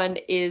cool one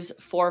is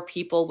for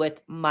people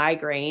with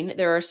migraine.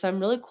 There are some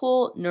really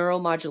cool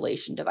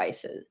neuromodulation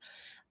devices.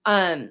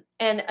 And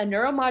a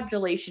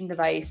neuromodulation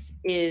device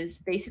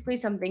is basically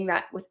something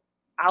that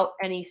without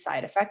any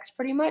side effects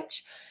pretty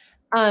much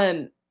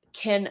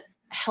can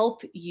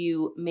help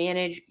you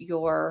manage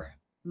your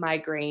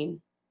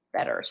migraine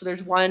better. So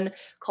there's one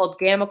called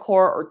GammaCore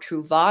or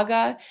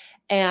Truvaga,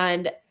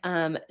 and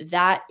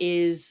that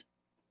is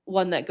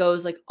one that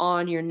goes like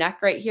on your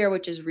neck right here,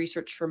 which is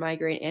research for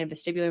migraine and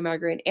vestibular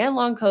migraine and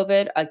long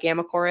COVID.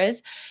 GammaCore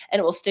is, and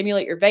it will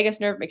stimulate your vagus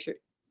nerve. Make sure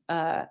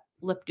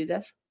lip do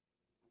this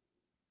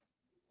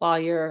while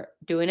you're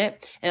doing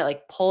it, and it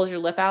like pulls your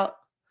lip out.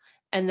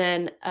 And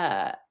then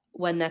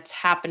when that's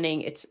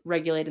happening, it's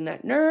regulating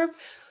that nerve,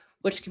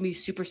 which can be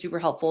super, super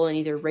helpful in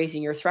either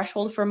raising your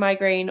threshold for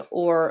migraine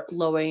or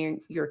lowering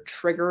your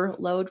trigger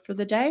load for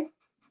the day.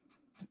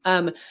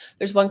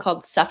 There's one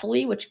called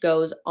Cephaly, which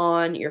goes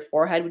on your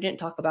forehead. We didn't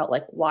talk about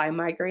like why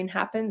migraine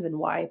happens and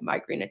why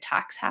migraine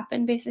attacks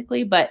happen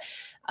basically, but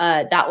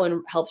that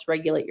one helps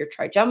regulate your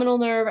trigeminal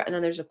nerve. And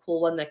then there's a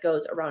cool one that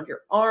goes around your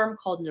arm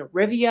called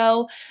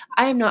Vertigo.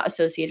 I am not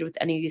associated with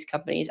any of these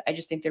companies. I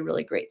just think they're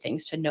really great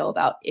things to know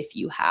about if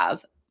you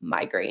have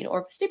migraine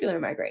or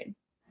vestibular migraine.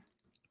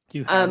 Do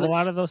you have a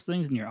lot of those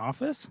things in your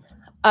office?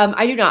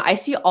 I do not. I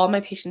see all my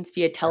patients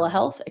via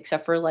telehealth,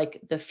 except for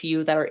like the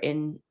few that are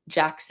in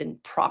Jackson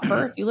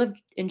proper. If you live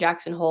in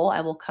Jackson Hole,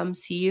 I will come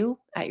see you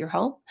at your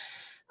home,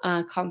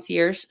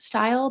 concierge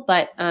style.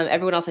 But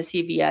everyone else I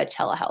see via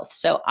telehealth.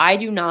 So I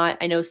do not.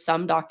 I know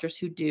some doctors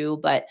who do,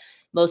 but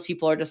most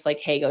people are just like,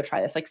 hey, go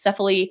try this. Like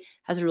Cephaly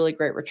has a really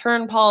great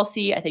return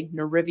policy. I think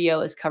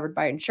Nerivio is covered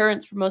by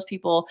insurance for most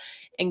people.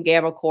 And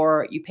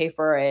GammaCore, you pay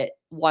for it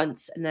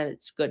once and then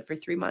it's good for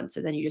 3 months.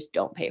 And then you just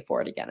don't pay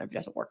for it again if it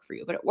doesn't work for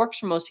you. But it works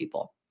for most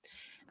people.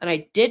 And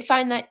I did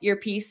find that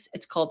earpiece.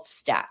 It's called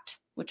STAT,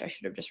 which I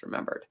should have just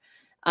remembered.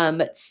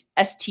 It's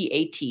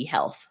STAT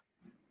Health.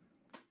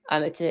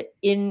 It's an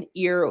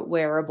in-ear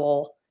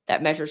wearable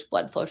that measures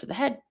blood flow to the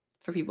head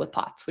for people with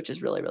POTS, which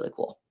is really, really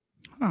cool.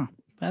 Huh,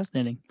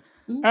 fascinating.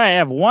 All right, I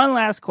have one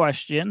last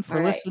question for All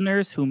right.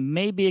 listeners who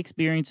may be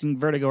experiencing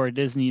vertigo or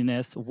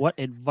dizziness. What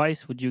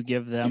advice would you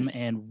give them,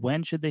 and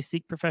when should they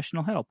seek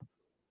professional help?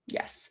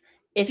 Yes.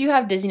 If you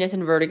have dizziness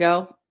and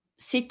vertigo,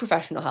 seek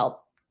professional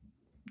help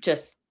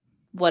just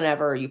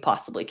whenever you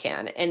possibly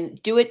can,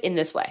 and do it in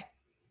this way.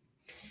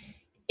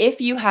 If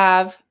you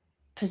have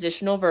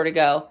positional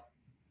vertigo,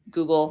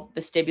 Google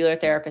vestibular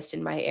therapist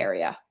in my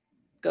area.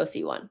 Go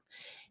see one.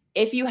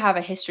 If you have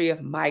a history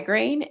of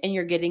migraine and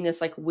you're getting this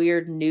like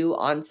weird new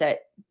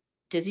onset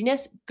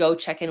dizziness, go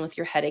check in with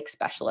your headache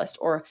specialist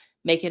or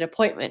make an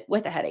appointment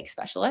with a headache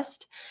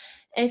specialist.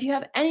 And if you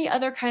have any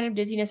other kind of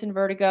dizziness and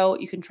vertigo,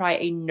 you can try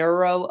a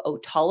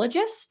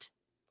neuro-otologist,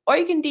 or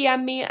you can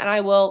DM me and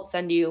I will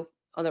send you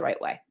on the right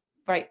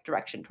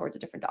direction towards a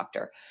different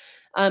doctor.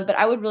 But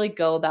I would really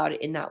go about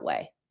it in that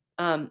way.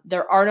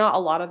 There are not a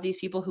lot of these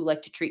people who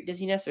like to treat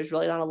dizziness. There's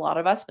really not a lot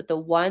of us, but the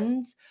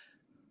ones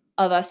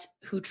of us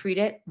who treat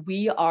it,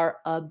 we are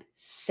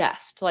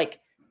obsessed.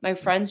 Like my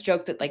friends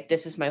joke that like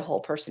this is my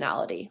whole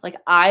personality. Like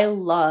I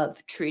love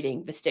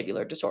treating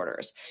vestibular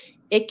disorders.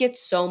 It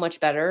gets so much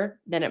better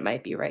than it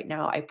might be right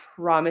now. I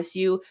promise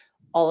you,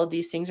 all of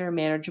these things are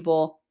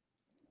manageable.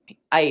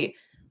 I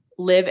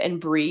live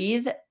and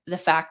breathe the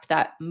fact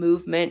that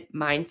movement,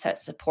 mindset,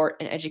 support,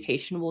 and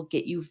education will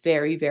get you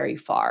very, very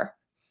far.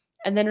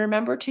 And then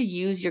remember to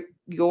use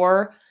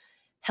your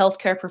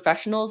healthcare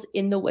professionals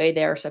in the way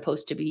they are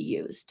supposed to be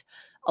used.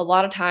 A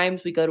lot of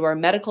times we go to our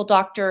medical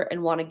doctor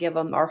and want to give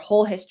them our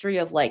whole history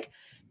of like,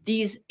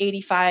 these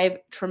 85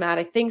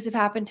 traumatic things have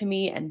happened to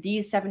me and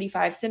these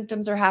 75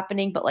 symptoms are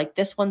happening, but like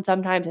this one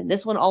sometimes and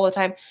this one all the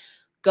time.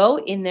 Go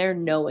in there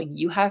knowing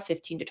you have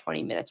 15 to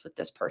 20 minutes with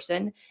this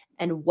person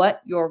and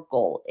what your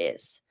goal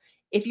is.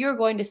 If you're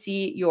going to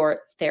see your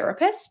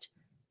therapist,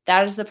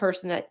 that is the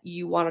person that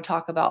you want to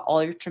talk about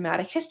all your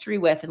traumatic history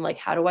with and like,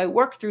 how do I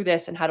work through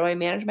this and how do I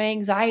manage my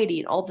anxiety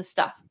and all this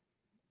stuff.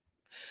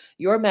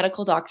 Your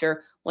medical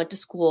doctor went to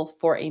school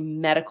for a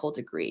medical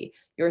degree.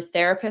 Your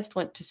therapist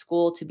went to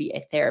school to be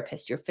a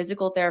therapist. Your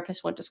physical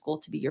therapist went to school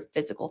to be your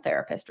physical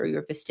therapist or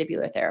your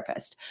vestibular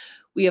therapist.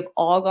 We have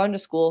all gone to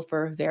school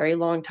for a very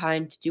long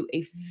time to do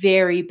a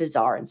very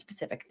bizarre and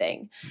specific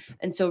thing.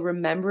 And so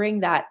remembering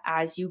that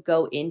as you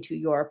go into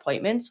your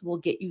appointments will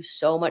get you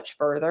so much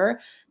further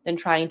than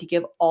trying to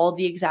give all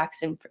the exact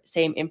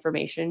same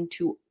information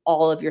to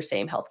all of your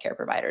same healthcare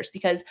providers,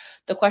 because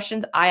the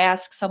questions I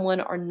ask someone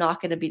are not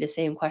going to be the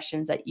same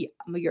questions that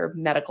your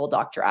medical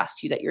doctor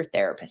asks you, that your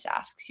therapist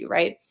asks you,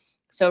 right?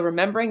 So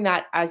remembering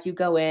that as you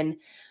go in,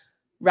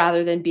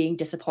 rather than being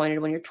disappointed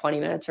when your 20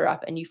 minutes are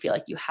up and you feel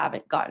like you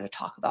haven't gotten to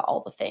talk about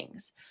all the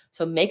things.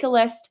 So make a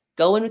list,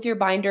 go in with your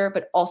binder,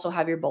 but also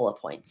have your bullet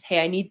points.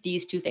 Hey, I need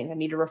these 2 things. I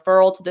need a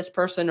referral to this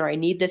person, or I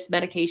need this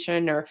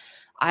medication, or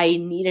I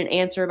need an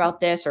answer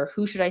about this, or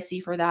who should I see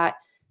for that?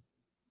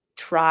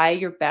 Try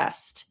your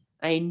best.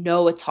 I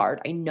know it's hard.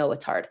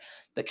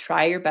 But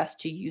try your best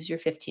to use your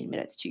 15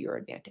 minutes to your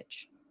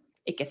advantage.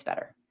 It gets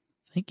better.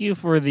 Thank you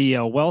for the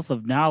wealth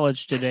of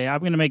knowledge today. I'm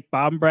going to make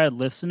Bob and Brad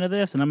listen to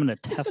this, and I'm going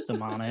to test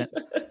them on it.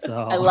 So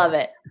I love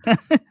it.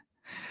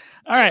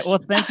 All right. Well,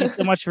 thank you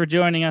so much for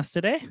joining us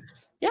today.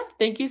 Yeah,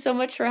 thank you so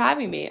much for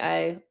having me.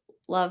 I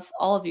love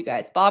all of you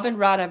guys. Bob and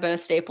Rod have been a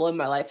staple in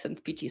my life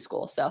since PT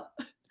school. So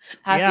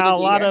happy to be a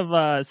lot here.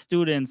 of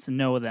students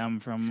know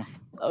them from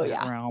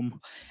that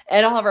realm.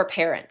 And all of our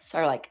parents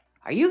are like,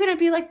 are you going to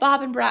be like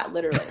Bob and Brad?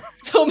 Literally.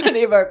 So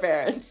many of our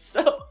parents.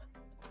 So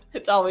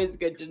it's always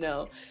good to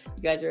know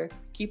you guys are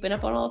keeping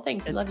up on all the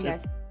things. I love you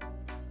guys.